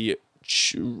really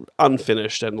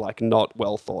unfinished and like not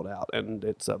well thought out, and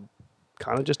it's a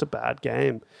kind of just a bad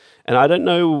game. And I don't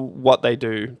know what they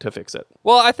do to fix it.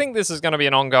 Well, I think this is going to be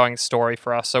an ongoing story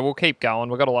for us, so we'll keep going.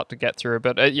 We've got a lot to get through,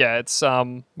 but yeah, it's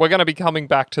we're going to be coming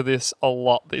back to this a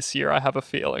lot this year, I have a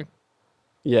feeling.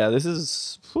 Yeah, this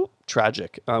is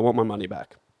tragic. I want my money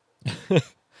back.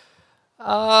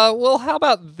 Well, how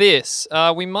about this?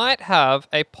 We might have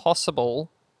a possible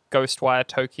Ghostwire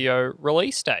Tokyo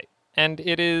release date, and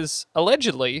it is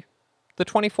allegedly the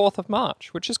 24th of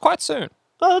March, which is quite soon.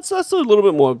 That's a little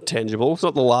bit more tangible. It's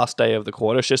not the last day of the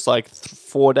quarter. It's just like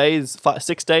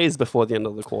 6 days before the end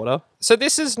of the quarter. So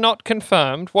this is not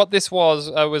confirmed. What this was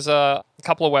a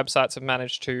couple of websites have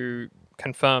managed to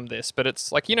confirm this, but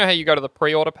it's like, you know how you go to the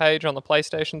pre-order page on the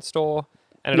PlayStation Store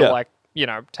and it'll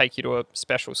take you to a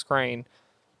special screen.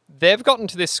 They've gotten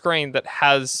to this screen that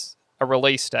has a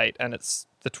release date and it's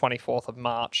the 24th of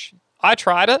March. I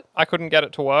tried it. I couldn't get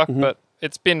it to work, but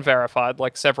it's been verified.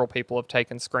 Like several people have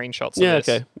taken screenshots of this.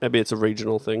 Yeah, okay. Maybe it's a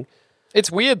regional thing. It's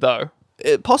weird though.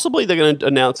 Possibly they're going to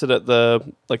announce it at the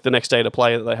next day to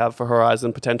play that they have for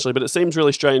Horizon potentially, but it seems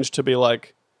really strange to be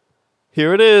like,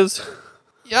 here it is.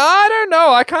 Yeah, I don't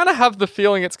know. I kind of have the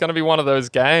feeling it's going to be one of those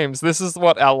games. This is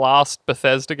our last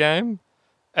Bethesda game,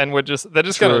 and they're just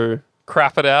going to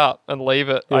crap it out and leave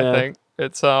it. Yeah. I think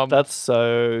it's That's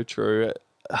so true.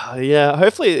 Yeah,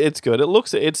 hopefully it's good.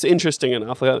 It's interesting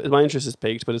enough. Like, my interest is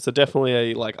piqued, but it's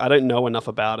definitely I don't know enough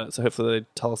about it, so hopefully they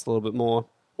tell us a little bit more.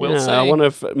 We'll see. I wonder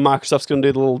if Microsoft's going to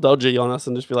do the little dodgy on us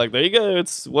and just be like, there you go,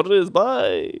 it's what it is,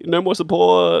 bye. No more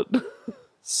support.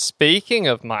 Speaking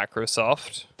of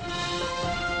Microsoft,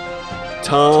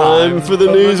 time for the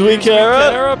news we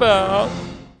care about.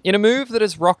 In a move that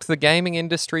has rocked the gaming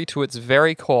industry to its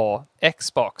very core,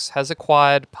 Xbox has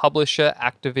acquired publisher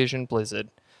Activision Blizzard.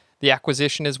 The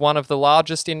acquisition is one of the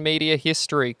largest in media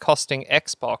history, costing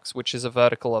Xbox, which is a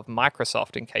vertical of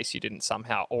Microsoft in case you didn't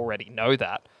somehow already know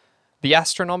that, the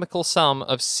astronomical sum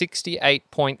of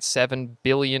 68.7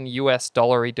 billion US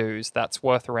dollary dues. That's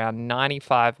worth around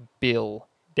 95 bill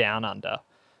down under.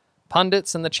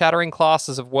 Pundits and the chattering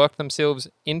classes have worked themselves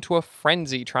into a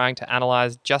frenzy trying to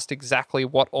analyze just exactly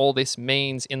what all this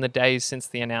means in the days since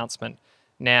the announcement.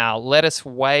 Now, let us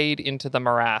wade into the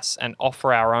morass and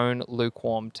offer our own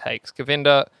lukewarm takes.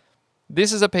 Govinda,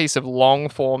 this is a piece of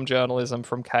long-form journalism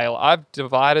from Kale. I've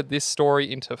divided this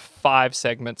story into 5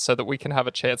 segments so that we can have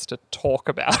a chance to talk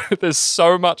about it. There's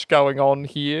so much going on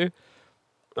here.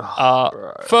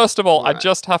 First of all, I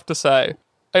just have to say,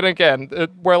 and again,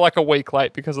 we're like a week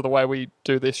late because of the way we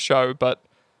do this show, but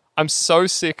I'm so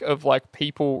sick of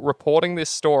people reporting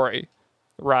this story,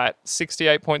 right?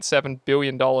 $68.7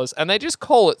 billion, and they just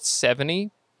call it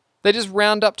 70. They just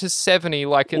round up to 70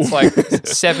 like it's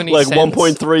 70 like cents.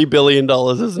 $1.3 billion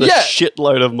isn't a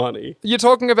shitload of money. You're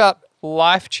talking about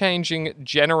life-changing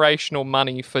generational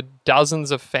money for dozens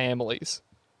of families.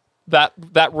 That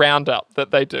roundup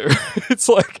that they do. It's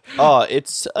like... Oh,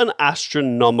 it's an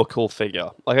astronomical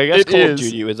figure. I guess Call of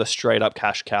Duty is a straight-up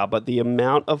cash cow, but the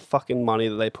amount of fucking money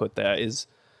that they put there is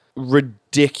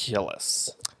ridiculous.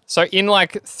 So in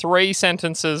 3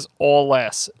 sentences or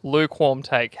less, lukewarm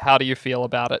take, how do you feel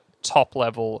about it? Top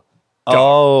level.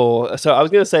 Go. Oh, so I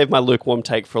was going to save my lukewarm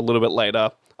take for a little bit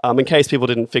later. In case people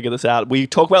didn't figure this out, we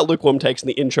talk about lukewarm takes in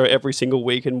the intro every single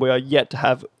week, and we are yet to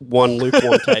have one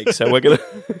lukewarm take. So we're going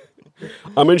to...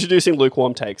 I'm introducing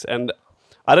lukewarm takes, and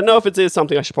I don't know if it is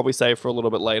something I should probably save for a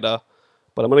little bit later,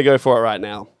 but I'm going to go for it right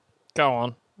now. Go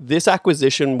on. This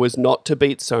acquisition was not to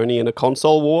beat Sony in a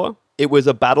console war. It was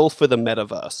a battle for the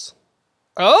metaverse.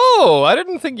 Oh, I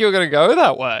didn't think you were going to go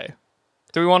that way.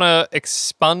 Do we want to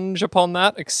expunge upon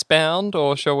that, expound,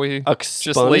 or shall we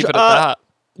just leave it at that?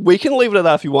 We can leave it at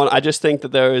that if you want. I just think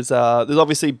that there's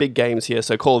obviously big games here.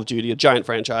 So Call of Duty, a giant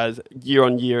franchise, year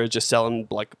on year, is just selling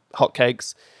like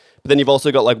hotcakes. But then you've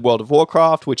also got World of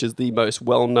Warcraft, which is the most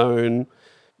well-known,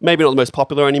 maybe not the most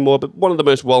popular anymore, but one of the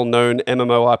most well-known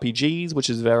MMORPGs,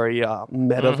 which is very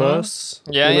metaverse.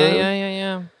 Mm-hmm.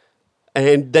 Yeah.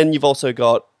 And then you've also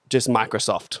got just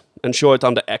Microsoft. And sure, it's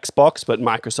under Xbox, but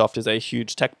Microsoft is a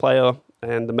huge tech player,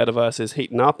 and the metaverse is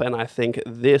heating up, and I think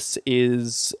this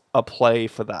is a play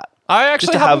for that. I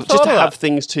actually have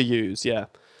things to use, yeah.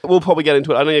 We'll probably get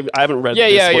into it. I haven't read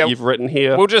what you've written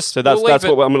here. That's what I'm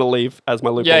going to leave as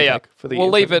my lukewarm take for the We'll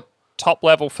leave it top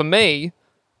level. For me,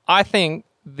 I think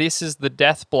this is the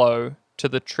death blow to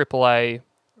the AAA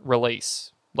release.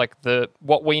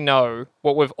 What we know,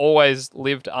 what we've always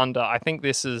lived under. I think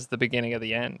this is the beginning of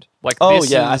the end.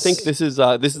 I think this is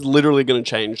literally going to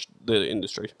change the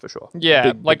industry for sure.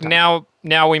 Yeah, big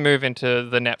now we move into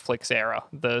the Netflix era,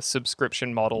 the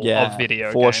subscription model of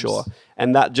video games. For sure.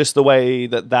 And that just the way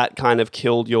that kind of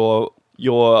killed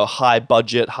your high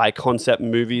budget, high concept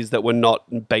movies that were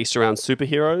not based around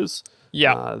superheroes.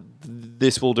 Yeah.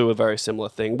 This will do a very similar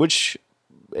thing, which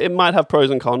it might have pros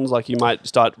and cons. You might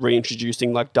start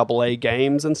reintroducing AA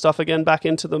games and stuff again back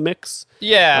into the mix.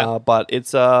 Yeah. But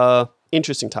it's a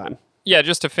interesting time. Yeah,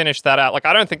 just to finish that out,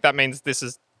 I don't think that means this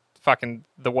is fucking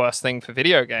the worst thing for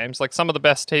video games. Like, some of the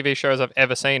best TV shows I've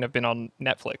ever seen have been on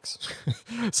Netflix.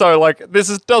 So, like,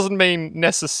 doesn't mean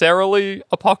necessarily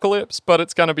apocalypse, but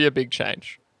it's going to be a big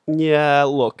change. Yeah,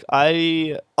 look,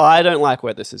 I don't like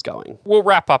where this is going. We'll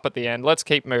wrap up at the end. Let's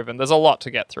keep moving. There's a lot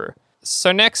to get through.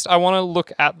 So next, I want to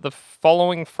look at the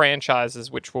following franchises,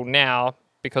 which will now,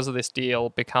 because of this deal,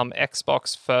 become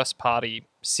Xbox first-party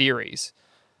series.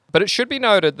 But it should be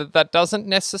noted that that doesn't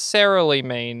necessarily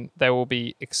mean they will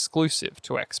be exclusive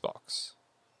to Xbox.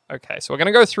 Okay, so we're going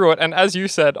to go through it, and as you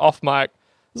said off mic,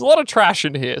 there's a lot of trash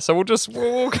in here, so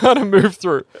we'll kind of move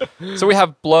through. So we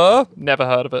have Blur, never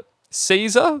heard of it.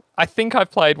 Caesar, I think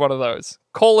I've played one of those.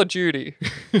 Call of Duty.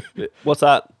 What's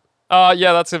that?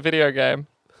 Yeah, that's a video game.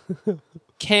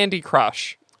 Candy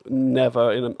Crush.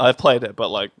 Never. I've played it, but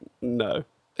like, no.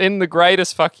 In the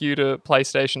greatest fuck you to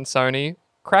PlayStation Sony,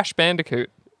 Crash Bandicoot.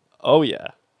 Oh, yeah.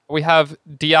 We have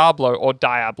Diablo, or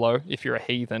Diablo, if you're a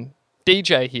heathen.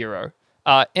 DJ Hero.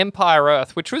 Empire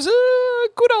Earth, which was a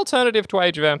good alternative to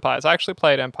Age of Empires. I actually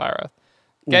played Empire Earth.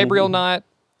 Gabriel Knight.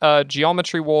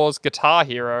 Geometry Wars, Guitar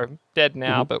Hero, dead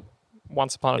now, but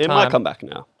once upon a time. It might come back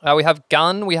now. We have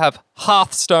Gun, we have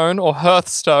Hearthstone or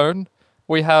Hearthstone.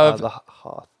 We have The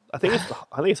Hearth. I think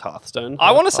it's Hearthstone.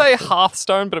 I want to say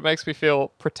Hearthstone, but it makes me feel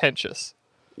pretentious.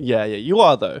 Yeah. You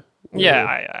are though. Yeah,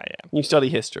 I am. You study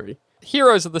history.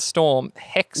 Heroes of the Storm,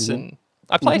 Hexen.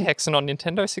 I played Hexen on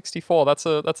Nintendo 64. That's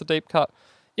a deep cut.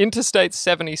 Interstate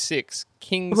 76,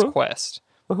 King's Quest,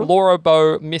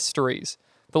 Lorobo Mysteries.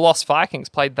 The Lost Vikings,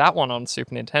 played that one on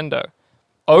Super Nintendo.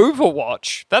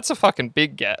 Overwatch, that's a fucking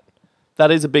big get. That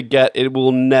is a big get. It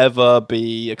will never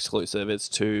be exclusive. It's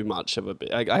too much of a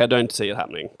bit. I don't see it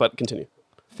happening, but continue.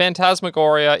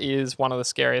 Phantasmagoria is one of the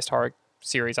scariest horror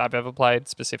series I've ever played,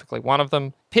 specifically one of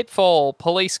them. Pitfall,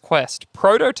 Police Quest,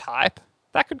 Prototype,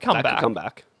 that could come back. Could come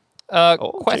back.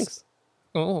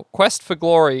 Quest for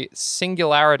Glory,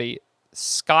 Singularity,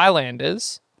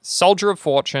 Skylanders, Soldier of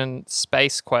Fortune,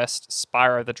 Space Quest,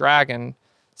 Spyro the Dragon,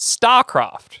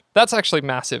 StarCraft. That's actually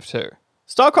massive too.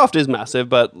 StarCraft is massive,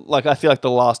 but like I feel like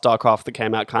the last StarCraft that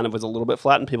came out kind of was a little bit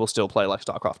flat, and people still play like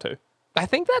StarCraft 2. I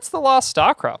think that's the last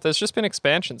StarCraft. There's just been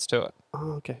expansions to it.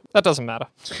 Oh, okay. That doesn't matter.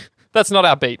 That's not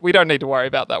our beat. We don't need to worry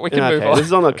about that. We can move on. This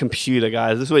is on a computer,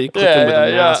 guys. This is where you click in with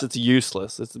a mouse. It's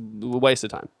useless. It's a waste of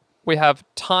time. We have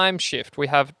Time Shift. We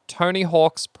have Tony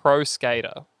Hawk's Pro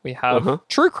Skater. We have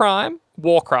True Crime,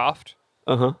 Warcraft,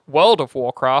 World of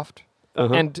Warcraft,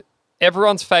 and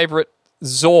everyone's favorite,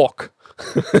 Zork.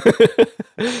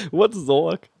 What's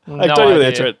Zork? No I don't even idea.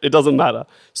 answer it. It doesn't matter.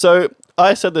 So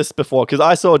I said this before because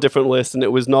I saw a different list, and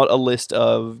it was not a list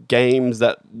of games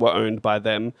that were owned by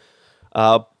them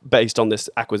based on this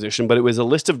acquisition, but it was a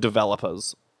list of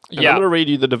developers. And I'm going to read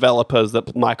you the developers that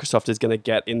Microsoft is going to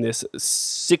get in this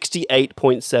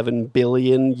 $68.7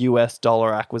 billion US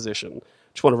acquisition.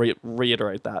 Just want to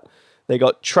reiterate that. They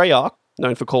got Treyarch,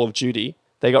 known for Call of Duty.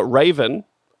 They got Raven,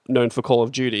 known for Call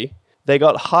of Duty. They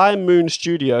got High Moon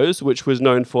Studios, which was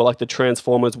known for like the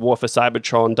Transformers, War for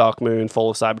Cybertron, Dark Moon, Fall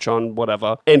of Cybertron,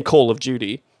 whatever, and Call of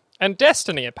Duty. And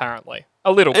Destiny, apparently.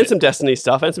 A little bit. And some Destiny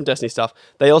stuff.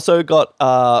 They also got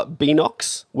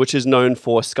Beenox, which is known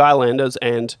for Skylanders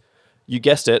and, you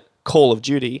guessed it, Call of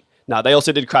Duty. Now, they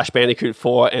also did Crash Bandicoot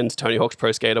 4 and Tony Hawk's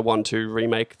Pro Skater 1 2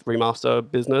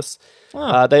 remaster business.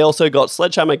 They also got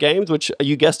Sledgehammer Games, which,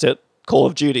 you guessed it, Call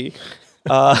of Duty.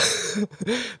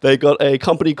 They got a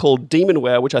company called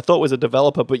Demonware, which I thought was a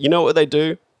developer, but you know what they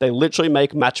do? They literally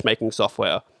make matchmaking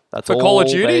software. That's for all Call of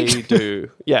Duty? they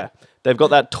do. Yeah. They've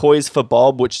got that Toys for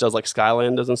Bob, which does like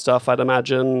Skylanders and stuff, I'd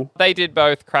imagine. They did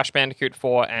both Crash Bandicoot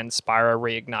 4 and Spyro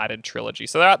Reignited trilogy.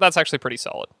 So that's actually pretty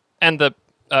solid. And the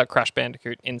Crash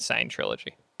Bandicoot Insane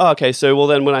trilogy. Oh, okay, so well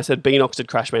then when I said Beenox did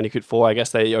Crash Bandicoot 4, I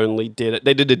guess they only did it.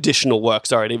 They did additional work.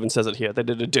 Sorry, it even says it here. They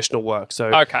did additional work.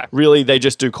 So really they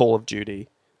just do Call of Duty.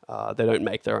 They don't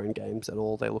make their own games at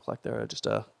all. They look like they're just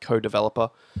a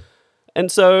co-developer. And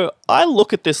so I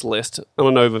look at this list on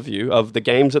an overview of the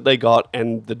games that they got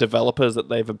and the developers that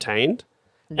they've obtained.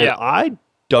 And I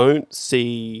don't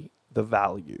see the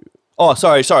value. Oh,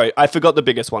 sorry. I forgot the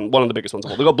biggest one. One of the biggest ones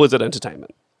of all. They got Blizzard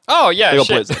Entertainment. Oh, yeah, They got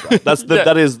Blizzard. Right?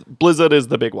 That is Blizzard is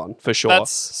the big one for sure.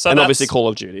 Obviously Call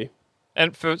of Duty.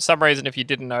 And for some reason, if you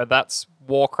didn't know, that's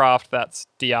Warcraft, that's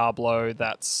Diablo,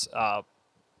 that's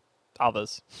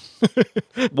others.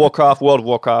 Warcraft, World of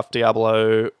Warcraft,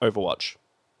 Diablo, Overwatch.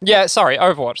 Yeah, sorry,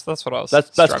 Overwatch. That's what I was.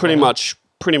 That's pretty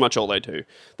much all they do.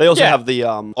 They also have the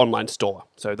online store,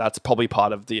 so that's probably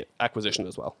part of the acquisition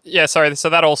as well. Yeah, sorry.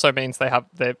 So that also means they have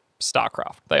their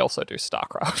StarCraft. They also do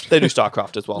StarCraft. They do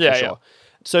StarCraft as well, for sure.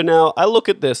 So now I look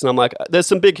at this and I'm like, there's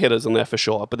some big hitters in there for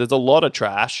sure, but there's a lot of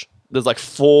trash. There's like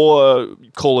 4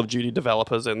 Call of Duty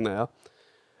developers in there.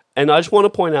 And I just want to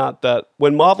point out that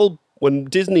when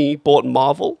Disney bought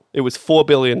Marvel, it was $4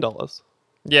 billion.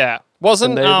 Yeah.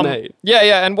 Wasn't And they've made.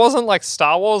 Yeah, and wasn't like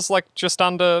Star Wars like just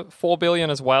under 4 billion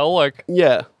as well? Like,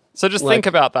 Yeah. so just think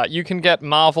about that. You can get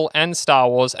Marvel and Star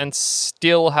Wars and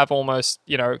still have almost,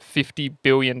 $50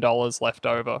 billion left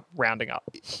over, rounding up.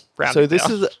 So this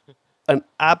is an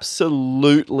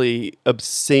absolutely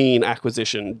obscene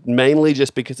acquisition, mainly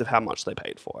just because of how much they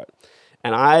paid for it.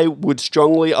 And I would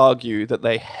strongly argue that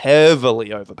they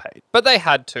heavily overpaid. But they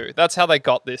had to. That's how they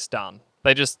got this done.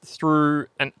 They just threw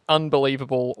an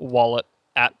unbelievable wallet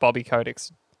at Bobby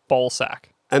Kotick's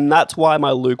ballsack. And that's why my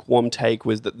lukewarm take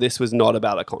was that this was not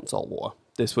about a console war.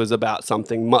 This was about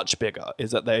something much bigger,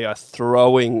 is that they are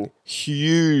throwing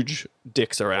huge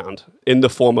dicks around in the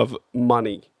form of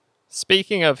money.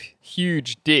 Speaking of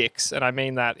huge dicks, and I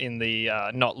mean that in the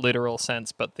not literal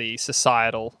sense, but the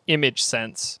societal image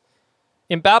sense,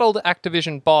 embattled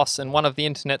Activision boss and one of the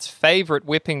internet's favorite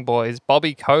whipping boys,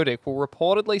 Bobby Kotick, will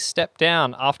reportedly step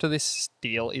down after this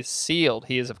deal is sealed.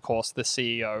 He is, of course, the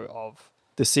CEO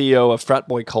of Frat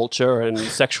Boy Culture and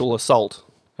sexual assault.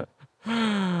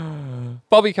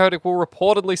 Bobby Kotick will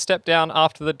reportedly step down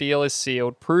after the deal is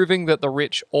sealed, proving that the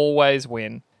rich always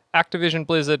win. Activision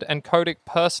Blizzard and Kotick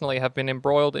personally have been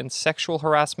embroiled in sexual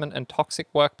harassment and toxic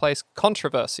workplace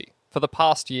controversy for the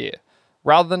past year.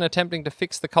 Rather than attempting to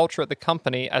fix the culture at the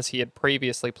company, as he had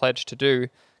previously pledged to do,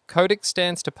 Kotick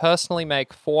stands to personally make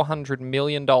 $400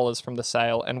 million from the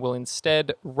sale and will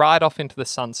instead ride off into the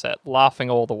sunset,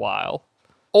 laughing all the while.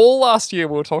 All last year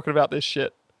we were talking about this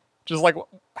shit. Just like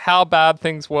how bad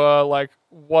things were, like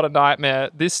what a nightmare.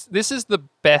 This is the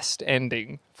best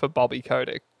ending for Bobby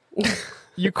Kotick.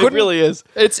 You couldn't, It really is.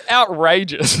 It's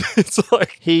outrageous. It's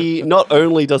like He not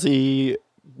only does he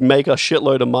make a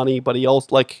shitload of money, but he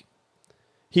also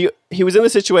he was in a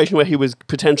situation where he was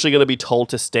potentially going to be told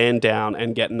to stand down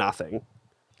and get nothing.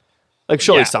 Like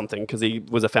surely something because he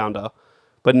was a founder,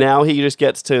 but now he just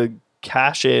gets to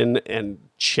cash in and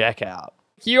check out.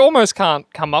 you almost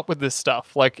can't come up with this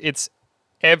stuff. Like, it's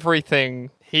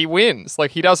everything he wins.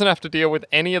 Like, he doesn't have to deal with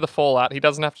any of the fallout. He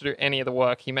doesn't have to do any of the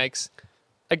work. He makes,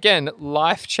 again,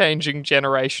 life-changing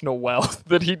generational wealth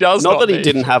that he does not that he need.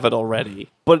 didn't have it already.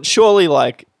 But surely,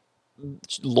 like,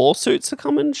 lawsuits are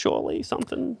coming, surely,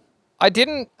 something. I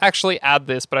didn't actually add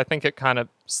this, but I think it kind of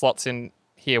slots in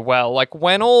here well. Like,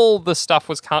 when all the stuff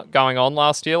was going on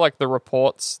last year, like the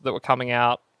reports that were coming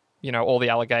out, you know, all the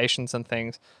allegations and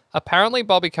things, apparently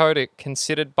Bobby Kotick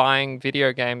considered buying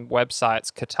video game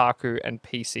websites Kotaku and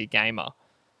PC Gamer,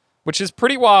 which is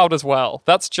pretty wild as well.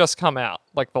 That's just come out,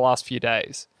 like, the last few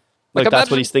days. Like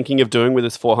that's what he's thinking of doing with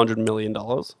his $400 million?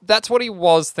 That's what he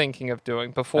was thinking of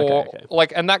doing before. Okay.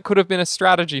 Like, and that could have been a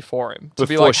strategy for him. To Before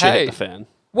be like, shit hey, hit the fan.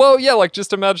 well, yeah, like,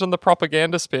 just imagine the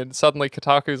propaganda spin. Suddenly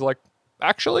Kotaku's like,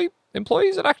 actually,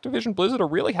 employees at Activision Blizzard are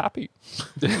really happy.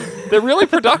 They're really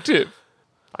productive.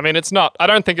 I mean, it's not, I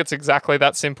don't think it's exactly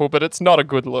that simple, but it's not a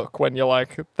good look when you're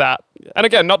like that. Yeah. And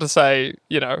again, not to say,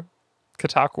 you know,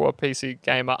 Kotaku or PC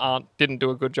Gamer didn't do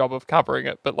a good job of covering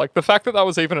it, but like the fact that that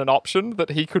was even an option,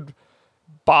 that he could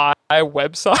buy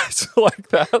websites like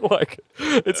that, like,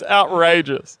 it's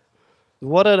outrageous.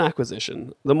 What an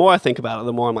acquisition. The more I think about it,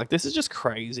 the more I'm like, this is just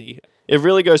crazy. It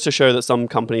really goes to show that some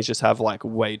companies just have like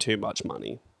way too much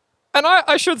money. And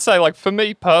I should say, like, for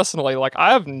me personally, like,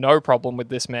 I have no problem with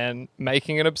this man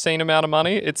making an obscene amount of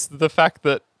money. It's the fact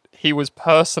that he was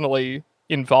personally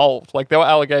involved. Like, there were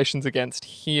allegations against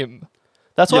him.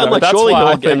 That's why I'm like, surely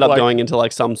he'll end up like, going into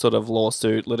like some sort of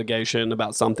lawsuit, litigation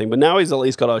about something. But now he's at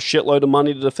least got a shitload of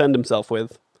money to defend himself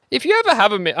with. If you ever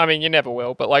have I mean, you never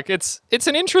will, but like, it's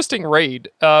an interesting read.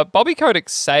 Bobby Kotick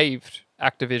saved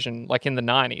Activision, like, in the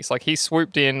 90s. Like, he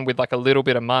swooped in with like a little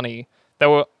bit of money. They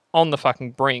were on the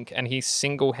fucking brink, and he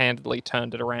single-handedly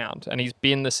turned it around, and he's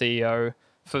been the CEO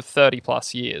for 30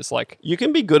 plus years. Like, you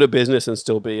can be good at business and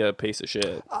still be a piece of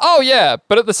shit. Oh yeah,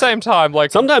 but at the same time, like,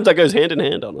 sometimes that goes hand in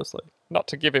hand, honestly. Not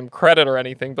to give him credit or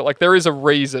anything, but like, there is a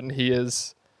reason he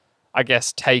is, I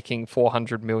guess, taking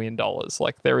 $400 million.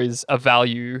 Like, there is a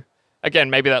value. Again,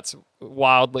 maybe that's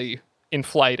wildly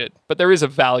inflated, but there is a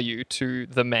value to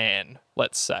the man,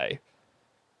 let's say.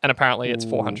 And apparently it's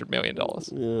 $400 million.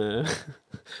 Yeah.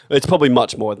 It's probably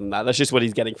much more than that. That's just what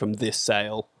he's getting from this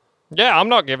sale. Yeah, I'm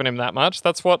not giving him that much.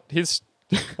 That's what his,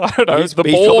 I don't know, he's the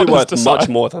board probably has worth decided. much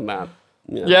more than that.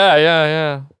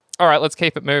 Yeah. All right, let's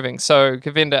keep it moving. So,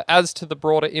 Govinda, as to the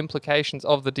broader implications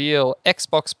of the deal,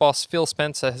 Xbox boss Phil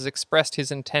Spencer has expressed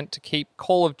his intent to keep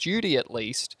Call of Duty, at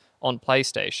least, on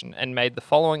PlayStation, and made the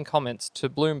following comments to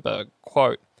Bloomberg,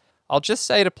 quote, I'll just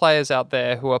say to players out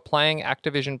there who are playing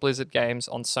Activision Blizzard games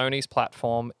on Sony's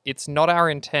platform, it's not our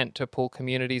intent to pull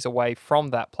communities away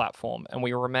from that platform, and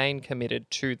we remain committed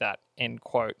to that, end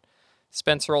quote.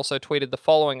 Spencer also tweeted the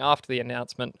following after the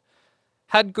announcement.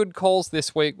 Had good calls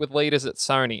this week with leaders at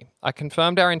Sony. I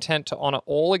confirmed our intent to honour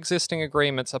all existing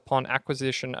agreements upon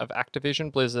acquisition of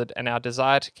Activision Blizzard and our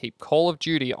desire to keep Call of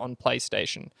Duty on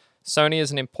PlayStation. Sony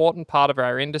is an important part of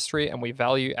our industry and we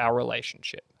value our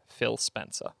relationship. Phil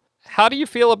Spencer. How do you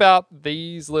feel about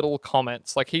these little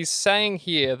comments? Like, he's saying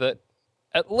here that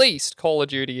at least Call of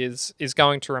Duty is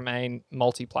going to remain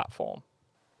multi-platform.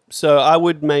 So I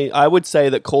would say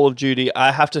that Call of Duty,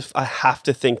 I have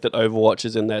to think that Overwatch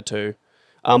is in there too.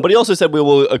 But he also said we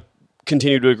will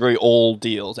continue to agree all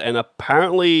deals. And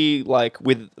apparently, like,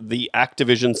 with the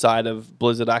Activision side of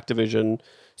Blizzard Activision,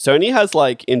 Sony has,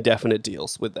 like, indefinite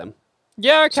deals with them.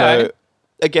 Yeah, okay. So,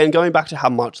 again, going back to how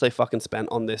much they fucking spent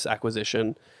on this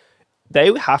acquisition, they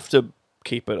have to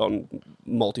keep it on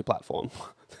multi-platform.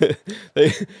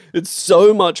 It's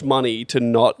so much money to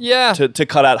not to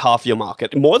cut out half your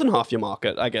market, more than half your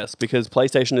market, I guess, because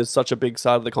PlayStation is such a big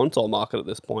side of the console market at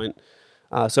this point.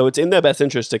 So it's in their best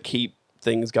interest to keep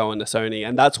things going to Sony,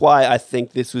 and that's why I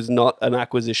think this was not an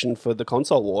acquisition for the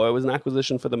console war. It was an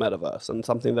acquisition for the metaverse, and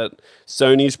something that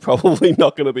Sony's probably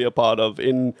not going to be a part of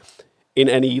in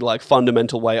any, like,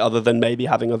 fundamental way, other than maybe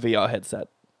having a VR headset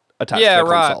attached to the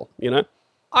console. You know,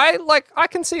 I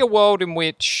can see a world in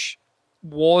which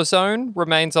Warzone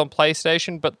remains on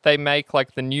PlayStation, but they make,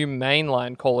 like, the new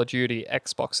mainline Call of Duty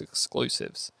Xbox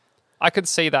exclusives. I could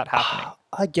see that happening.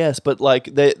 I guess, but,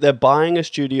 like, they're buying a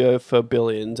studio for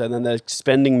billions, and then they're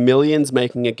spending millions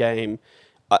making a game.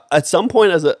 At some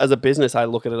point, as a business, I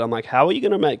look at it, I'm like, how are you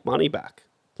going to make money back?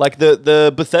 Like,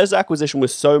 the Bethesda acquisition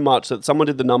was so much that someone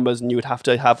did the numbers, and you would have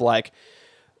to have, like,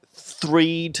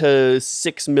 3 to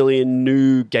 6 million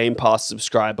new Game Pass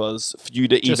subscribers for you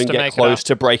to even get close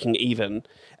to breaking even.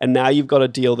 And now you've got a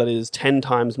deal that is 10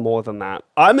 times more than that.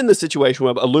 I'm in the situation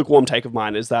where a lukewarm take of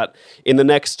mine is that in the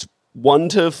next 1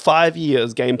 to 5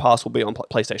 years, Game Pass will be on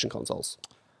PlayStation consoles.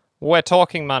 We're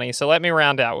talking money, so let me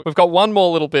round out. We've got one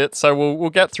more little bit, so we'll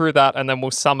get through that, and then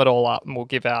we'll sum it all up, and we'll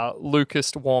give our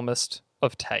Lucast warmest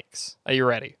of takes. Are you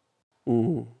ready?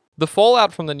 Ooh. The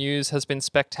fallout from the news has been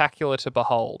spectacular to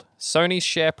behold. Sony's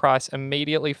share price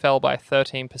immediately fell by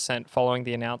 13% following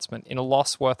the announcement, in a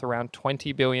loss worth around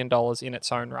 $20 billion in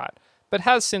its own right, but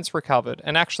has since recovered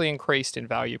and actually increased in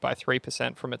value by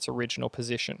 3% from its original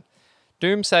position.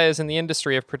 Doomsayers in the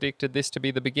industry have predicted this to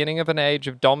be the beginning of an age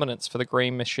of dominance for the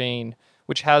Green Machine,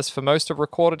 which has, for most of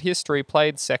recorded history,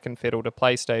 played second fiddle to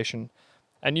PlayStation.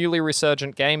 A newly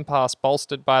resurgent Game Pass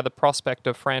bolstered by the prospect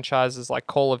of franchises like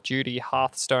Call of Duty,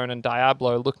 Hearthstone, and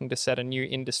Diablo looking to set a new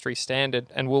industry standard,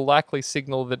 and will likely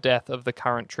signal the death of the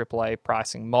current AAA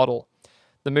pricing model.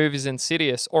 The move is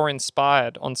insidious or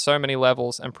inspired on so many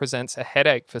levels and presents a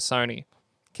headache for Sony.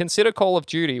 Consider Call of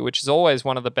Duty, which is always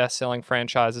one of the best-selling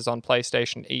franchises on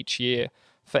PlayStation each year.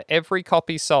 For every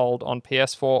copy sold on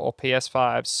PS4 or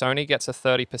PS5, Sony gets a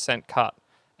 30% cut,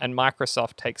 and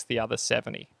Microsoft takes the other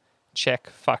 70%. Check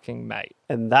fucking mate.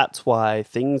 And that's why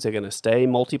things are going to stay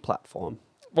multi-platform.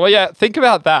 Well, yeah, think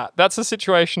about that. That's a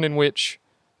situation in which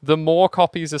the more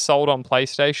copies are sold on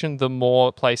PlayStation, the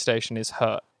more PlayStation is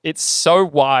hurt. It's so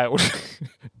wild.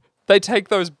 They take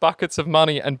those buckets of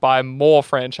money and buy more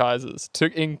franchises to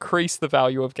increase the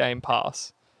value of Game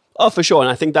Pass. Oh, for sure.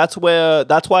 And I think that's why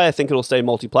I think it'll stay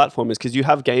multi-platform, is because you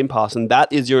have Game Pass, and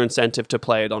that is your incentive to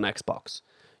play it on Xbox.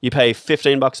 You pay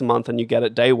 $15 a month and you get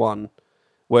it day one.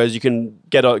 Whereas you can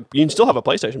still have a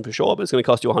PlayStation for sure, but it's going to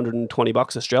cost you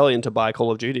 $120 Australian to buy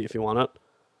Call of Duty if you want it.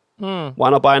 Why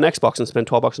not buy an Xbox and spend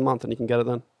 $12 a month and you can get it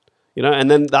then? You know, and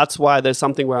then that's why there's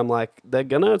something where I'm like, they're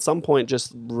going to at some point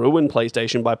just ruin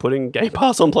PlayStation by putting Game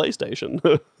Pass on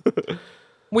PlayStation.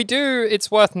 It's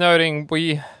worth noting,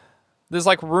 there's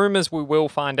like rumors we will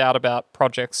find out about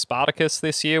Project Spartacus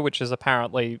this year, which is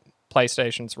apparently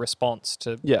PlayStation's response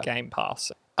to Game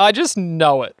Pass. I just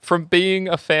know it. From being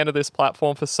a fan of this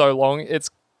platform for so long, it's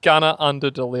gonna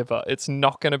underdeliver. It's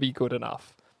not gonna be good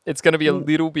enough. It's gonna be a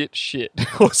little bit shit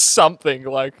or something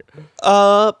like.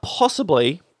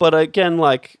 Possibly, but again,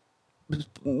 like,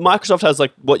 Microsoft has,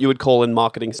 like, what you would call in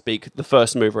marketing speak the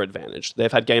first mover advantage.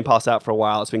 They've had Game Pass out for a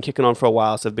while. It's been kicking on for a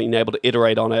while, so they've been able to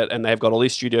iterate on it, and they've got all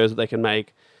these studios that they can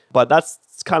make. But that's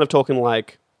kind of talking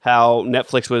like how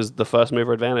Netflix was the first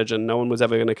mover advantage and no one was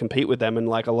ever going to compete with them. And,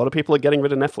 like, a lot of people are getting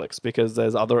rid of Netflix because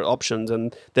there's other options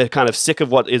and they're kind of sick of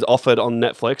what is offered on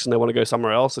Netflix and they want to go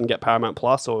somewhere else and get Paramount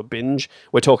Plus or Binge.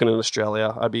 We're talking in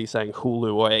Australia. I'd be saying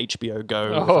Hulu or HBO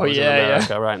Go if I was in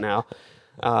America right now.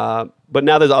 But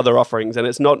now there's other offerings, and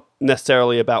it's not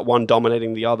necessarily about one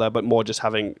dominating the other, but more just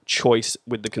having choice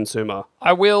with the consumer.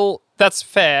 That's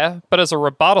fair, but as a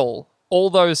rebuttal, all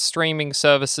those streaming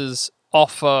services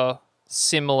offer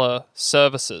similar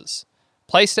services.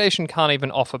 PlayStation can't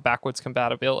even offer backwards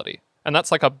compatibility. And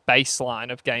that's like a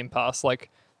baseline of Game Pass. Like,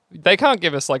 they can't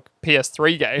give us like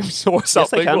PS3 games or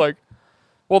something. Yes, they can. Like,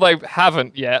 well, they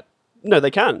haven't yet. No,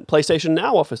 they can. PlayStation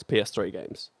Now offers PS3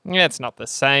 games. Yeah, it's not the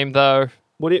same though.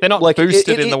 What do you, They're not like,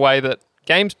 boosted in the way that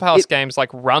Games Pass games like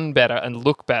run better and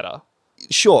look better.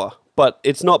 Sure, but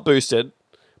it's not boosted.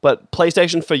 But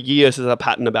PlayStation for years has a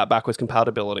patent about backwards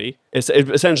compatibility. It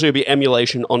essentially would be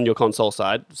emulation on your console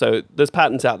side. So there's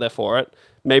patents out there for it.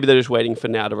 Maybe they're just waiting for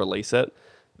now to release it.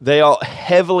 They are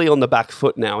heavily on the back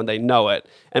foot now, and they know it.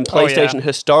 And PlayStation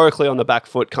historically on the back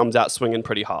foot comes out swinging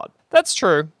pretty hard. That's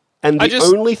true. And the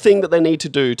only thing that they need to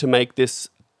do to make this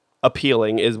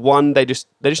appealing is, one, they just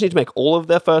need to make all of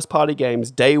their first party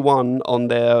games day one on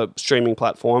their streaming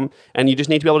platform, and you just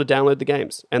need to be able to download the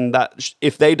games. And that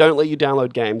if they don't let you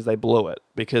download games, they blew it,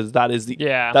 because that's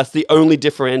the only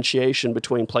differentiation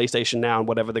between PlayStation Now and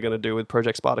whatever they're going to do with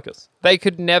Project Spartacus. They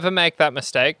could never make that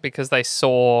mistake because they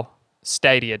saw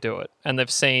Stadia do it, and they've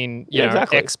seen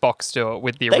Xbox do it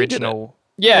with the original.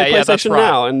 PlayStation that's right.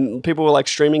 Now, and people were like,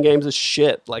 streaming games is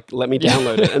shit. Like, let me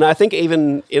download it. And I think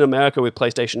even in America with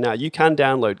PlayStation Now, you can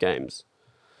download games.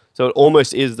 So it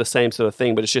almost is the same sort of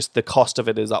thing, but it's just the cost of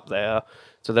it is up there.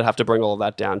 So they'd have to bring all of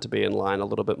that down to be in line a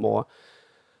little bit more.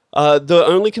 The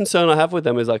only concern I have with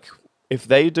them is, like, if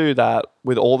they do that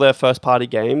with all their first party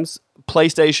games,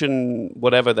 PlayStation,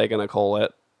 whatever they're going to call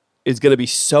it, is going to be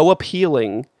so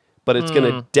appealing, but it's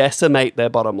going to decimate their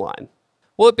bottom line.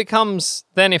 Well, it becomes,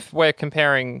 then if we're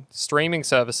comparing streaming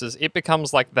services, it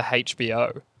becomes like the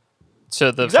HBO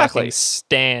to the fucking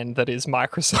stand that is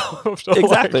Microsoft.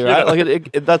 Exactly, right?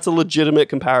 Like, that's a legitimate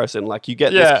comparison. Like, you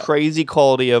get this crazy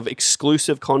quality of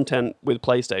exclusive content with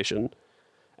PlayStation,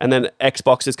 and then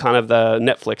Xbox is kind of the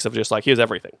Netflix of just like, here's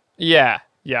everything. Yeah.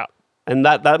 And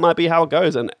that might be how it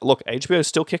goes. And look, HBO is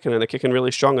still kicking, and they're kicking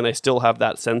really strong, and they still have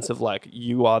that sense of like,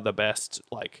 you are the best,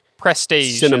 like,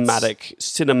 prestige,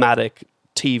 cinematic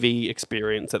TV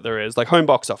experience that there is. Like, home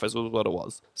box office was what it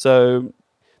was. So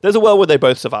there's a world where they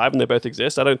both survive and they both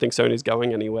exist. I don't think Sony's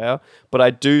going anywhere, but I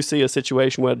do see a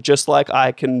situation where, just like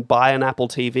I can buy an Apple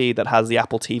TV that has the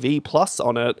Apple TV Plus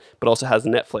on it, but also has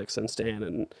Netflix and Stan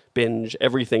and Binge,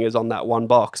 everything is on that one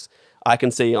box. I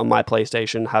can see on my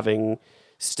PlayStation having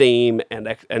Steam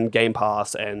and Game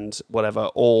Pass and whatever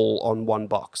all on one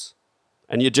box.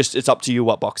 And it's up to you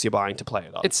what box you're buying to play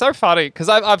it on. It's so funny because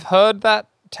I've heard that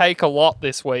take a lot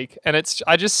this week, and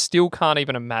I just still can't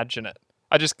even imagine it.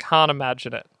 I just can't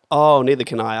imagine it. Oh, neither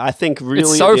can I. I think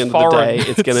really so at the end of the day, foreign.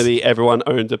 it's going to be everyone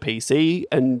owns a PC,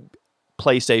 and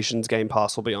PlayStation's Game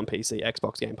Pass will be on PC,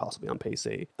 Xbox Game Pass will be on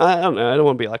PC. I don't know. I don't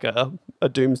want to be like a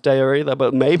doomsdayer either,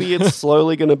 but maybe it's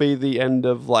slowly going to be the end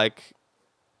of like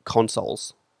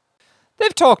consoles.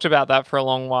 They've talked about that for a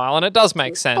long while, and it does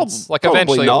make sense. Like, Probably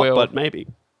eventually not, it will. but maybe.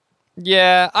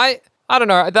 Yeah, I don't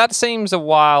know. That seems a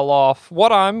while off.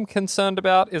 What I'm concerned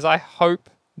about is I hope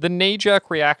the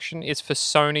knee-jerk reaction is for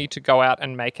Sony to go out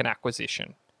and make an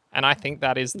acquisition. And I think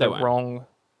that is the wrong...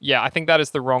 Yeah, I think that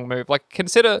is the wrong move. Like,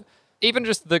 consider even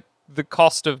just the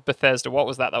cost of Bethesda. What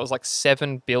was that? That was like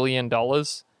 $7 billion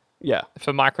Yeah.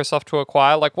 for Microsoft to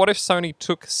acquire. Like, what if Sony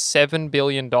took $7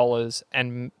 billion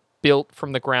and built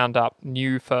from the ground up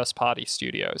new first-party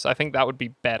studios? I think that would be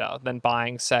better than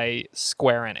buying, say,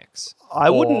 Square Enix. I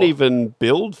wouldn't even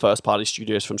build first-party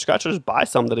studios from scratch. I'd just buy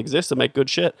some that exist and make good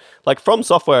shit. Like, From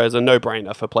Software is a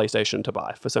no-brainer for PlayStation to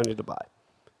buy, for Sony to buy.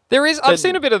 I've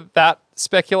seen a bit of that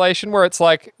speculation where it's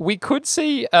like, we could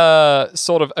see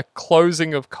sort of a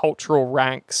closing of cultural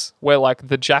ranks where like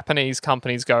the Japanese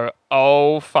companies go,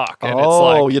 oh, fuck. And it's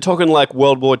like, you're talking like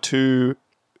World War II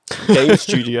game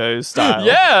studios style.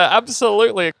 Yeah,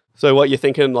 absolutely. So what you're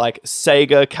thinking, like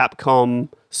Sega, Capcom,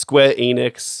 Square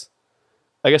Enix.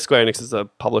 I guess Square Enix is a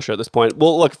publisher at this point.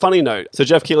 Well, look, funny note. So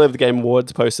Jeff Keighley of the Game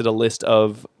Awards posted a list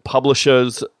of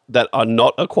publishers that are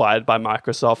not acquired by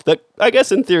Microsoft that I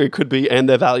guess in theory could be, and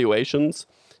their valuations.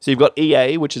 So you've got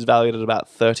EA, which is valued at about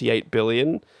 $38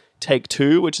 billion.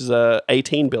 Take-Two, which is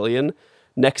 $18 billion.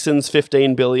 Nexon's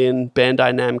 $15 billion.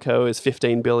 Bandai Namco is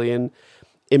 $15 billion.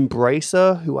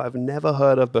 Embracer, who I've never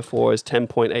heard of before, is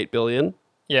 $10.8 billion.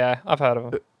 Yeah, I've heard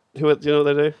of them. Do you know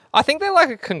what they do? I think they're like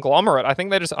a conglomerate. I think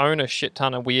they just own a shit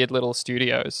ton of weird little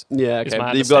studios. Yeah,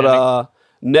 okay. You've got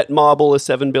Netmarble is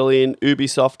 7 billion,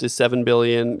 Ubisoft is 7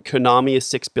 billion, Konami is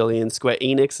 6 billion, Square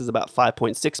Enix is about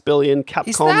 5.6 billion, Capcom.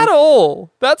 Is that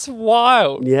all? That's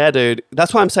wild. Yeah, dude.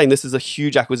 That's why I'm saying this is a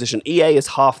huge acquisition. EA is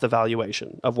half the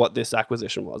valuation of what this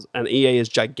acquisition was, and EA is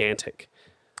gigantic.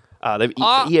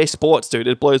 EA Sports, dude,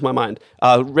 it blows my mind.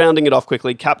 Rounding it off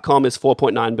quickly, Capcom is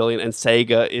 4.9 billion and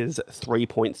Sega is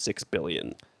 3.6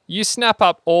 billion. You snap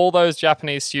up all those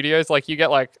Japanese studios, like you get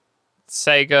like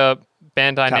Sega,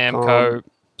 Bandai Namco,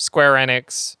 Square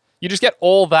Enix. You just get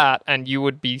all that and you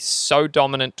would be so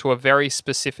dominant to a very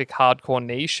specific hardcore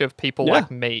niche of people like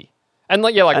me. And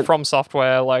like From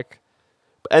Software, like...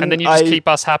 And then you just keep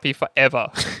us happy forever.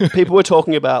 People were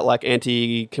talking about like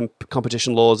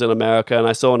anti-competition laws in America, and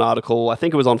I saw an article, I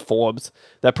think it was on Forbes,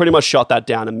 that pretty much shot that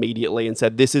down immediately and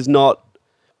said this is not...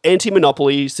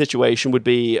 Anti-monopoly situation would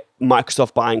be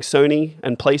Microsoft buying Sony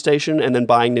and PlayStation and then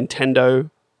buying Nintendo,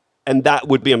 and that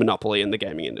would be a monopoly in the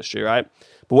gaming industry, right?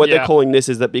 But what they're calling this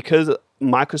is that because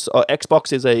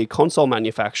Xbox is a console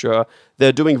manufacturer,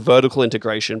 they're doing vertical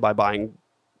integration by buying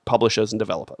publishers and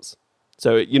developers.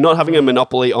 So you're not having a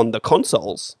monopoly on the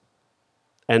consoles,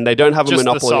 and they don't have a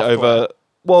monopoly over...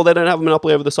 Well, they don't have a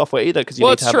monopoly over the software either, because you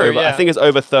need to have I think it's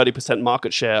over 30%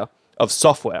 market share of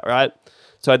software, right?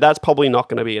 So that's probably not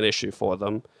going to be an issue for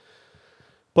them.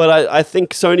 But I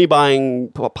think Sony buying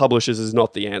publishers is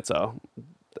not the answer.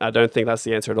 I don't think that's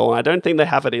the answer at all. I don't think they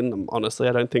have it in them, honestly.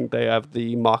 I don't think they have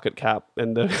the market cap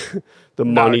and the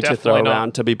money to throw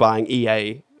around to be buying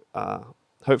EA.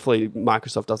 Hopefully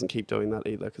Microsoft doesn't keep doing that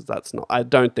either, because that's not... I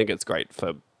don't think it's great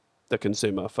for the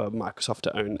consumer for Microsoft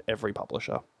to own every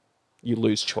publisher. You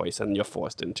lose choice and you're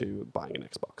forced into buying an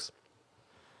Xbox.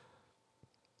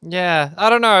 Yeah, I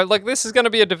don't know. Like, this is going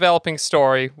to be a developing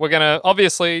story. We're going to,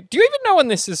 obviously... Do you even know when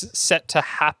this is set to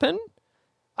happen?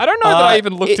 I don't know that I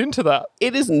even looked into that.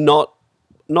 It is not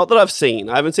that I've seen.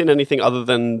 I haven't seen anything other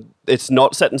than it's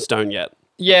not set in stone yet.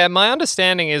 Yeah, my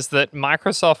understanding is that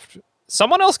Microsoft...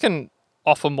 Someone else can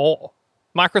offer more.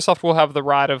 Microsoft will have the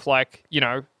right of, like, you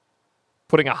know,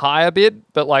 putting a higher bid,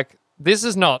 but, like, this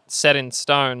is not set in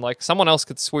stone. Like, someone else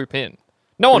could swoop in.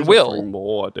 No one will.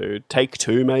 More, dude.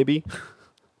 Take-Two, maybe?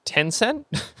 Tencent?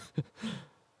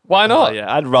 Why not?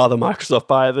 Yeah, I'd rather Microsoft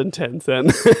buy it than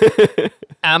Tencent.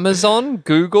 Amazon,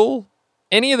 Google,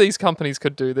 any of these companies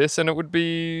could do this, and it would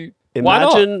be...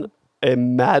 Imagine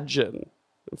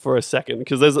for a second,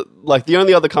 because there's like the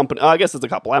only other company... I guess there's a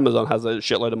couple. Amazon has a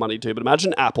shitload of money too, but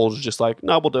imagine Apple's just like,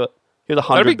 no, we'll do it. Here's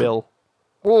 $100 bill.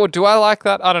 Oh, do I like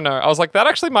that? I don't know. I was like, that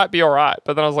actually might be all right,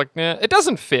 but then I was like, nah, it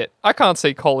doesn't fit. I can't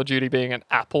see Call of Duty being an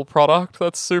Apple product.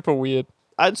 That's super weird.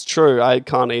 It's true. I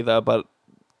can't either, but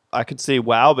I could see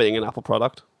WoW being an Apple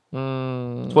product.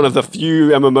 It's one of the few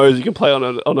MMOs you can play on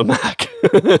a Mac.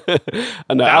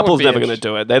 And no, Apple's never going to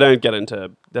do it. They're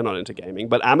not into gaming.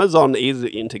 But Amazon is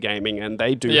into gaming, and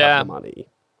they do have the money.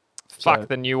 Fuck,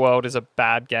 The New World is a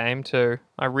bad game too.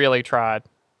 I really tried.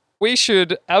 We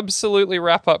should absolutely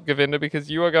wrap up, Govinda,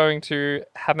 because you are going to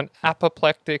have an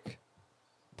apoplectic,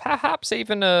 perhaps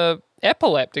even a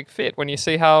epileptic fit when you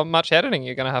see how much editing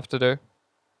you're going to have to do.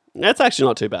 It's actually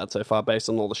not too bad so far, based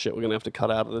on all the shit we're going to have to cut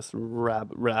out of this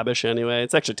rubbish anyway.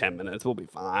 It's actually 10 minutes. We'll be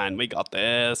fine. We got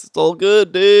this. It's all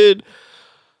good, dude.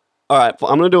 All right,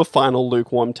 I'm going to do a final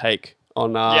lukewarm take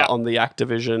on the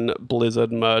Activision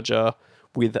Blizzard merger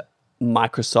with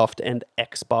Microsoft and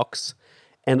Xbox.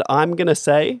 And I'm going to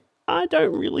say, I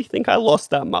don't really think I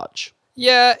lost that much.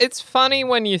 Yeah, it's funny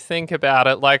when you think about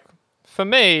it. Like, for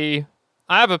me...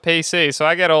 I have a PC, so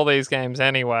I get all these games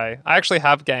anyway. I actually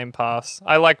have Game Pass.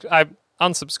 I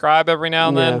unsubscribe every now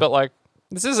and then, but like,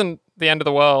 this isn't the end of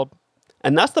the world.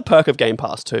 And that's the perk of Game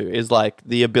Pass too, is like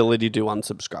the ability to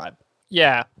unsubscribe.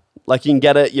 Yeah. Like you can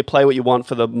get it, you play what you want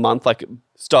for the month, like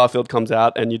Starfield comes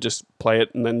out and you just play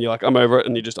it and then you're like, I'm over it,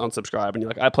 and you just unsubscribe and you're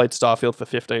like, I played Starfield for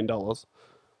 $15.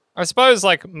 I suppose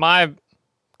like my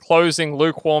closing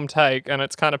lukewarm take, and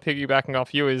it's kind of piggybacking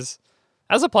off you, is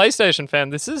as a PlayStation fan,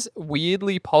 this is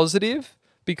weirdly positive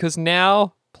because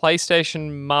now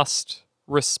PlayStation must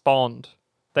respond.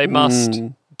 They must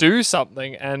do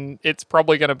something, and it's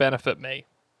probably going to benefit me.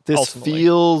 This ultimately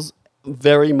feels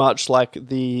very much like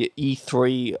the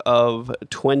E3 of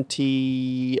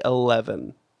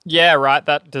 2011. Yeah, right.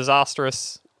 That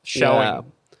disastrous showing. Yeah.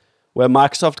 Where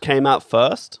Microsoft came out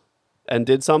first and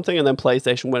did something, and then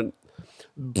PlayStation went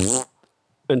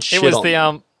and shit on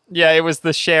them. Yeah, it was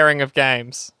the sharing of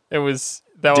games. It was...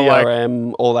 They were DRM,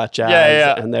 like, all that jazz.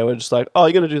 Yeah. And they were just like, oh,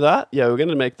 you're going to do that? Yeah, we're going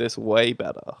to make this way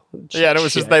better. Yeah, and it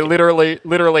was just they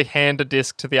literally hand a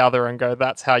disc to the other and go,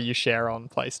 that's how you share on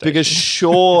PlayStation. Because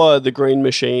sure, the Green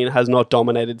Machine has not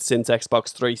dominated since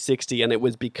Xbox 360, and it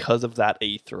was because of that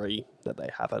E3 that they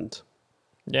haven't.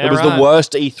 Yeah, it was right. the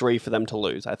worst E3 for them to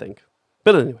lose, I think.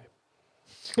 But anyway.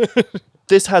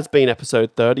 This has been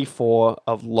episode 34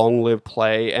 of Long Live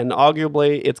Play, and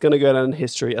arguably it's going to go down in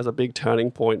history as a big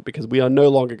turning point because we are no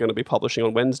longer going to be publishing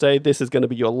on Wednesday. This is going to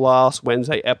be your last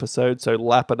Wednesday episode, so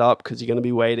lap it up because you're going to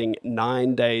be waiting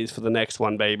 9 days for the next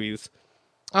one, babies.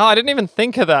 Oh, I didn't even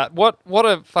think of that. What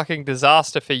a fucking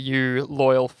disaster for you,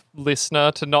 loyal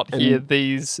listener, to not hear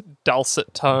these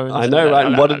dulcet tones. I know, right?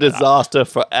 And what a disaster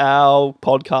for our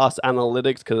podcast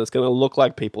analytics because it's going to look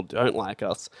like people don't like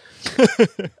us.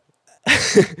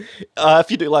 If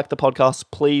you do like the podcast,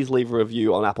 please leave a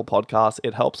review on Apple Podcasts.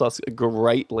 It helps us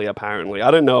greatly, apparently.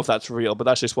 I don't know if that's real, but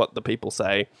that's just what the people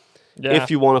say. Yeah. If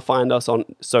you want to find us on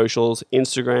socials,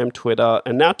 Instagram, Twitter,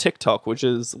 and now TikTok, which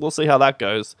is, we'll see how that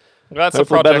goes. That's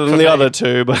hopefully a project better than the other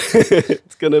two, but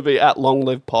it's going to be at Long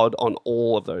Live Pod on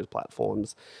all of those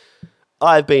platforms.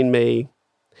 I've been me.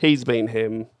 He's been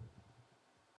him.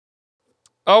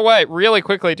 Oh, wait, really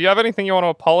quickly, do you have anything you want to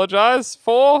apologize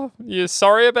for? You're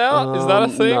sorry about? Is that a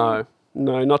thing?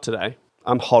 No, not today.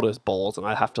 I'm hot as balls and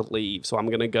I have to leave, so I'm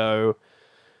going to go.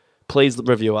 Please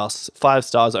review us. 5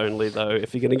 stars only, though.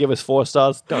 If you're going to give us 4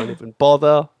 stars, don't even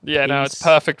bother. Yeah, no, it's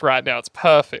perfect right now. It's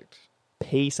perfect.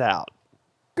 Peace out.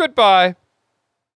 Goodbye.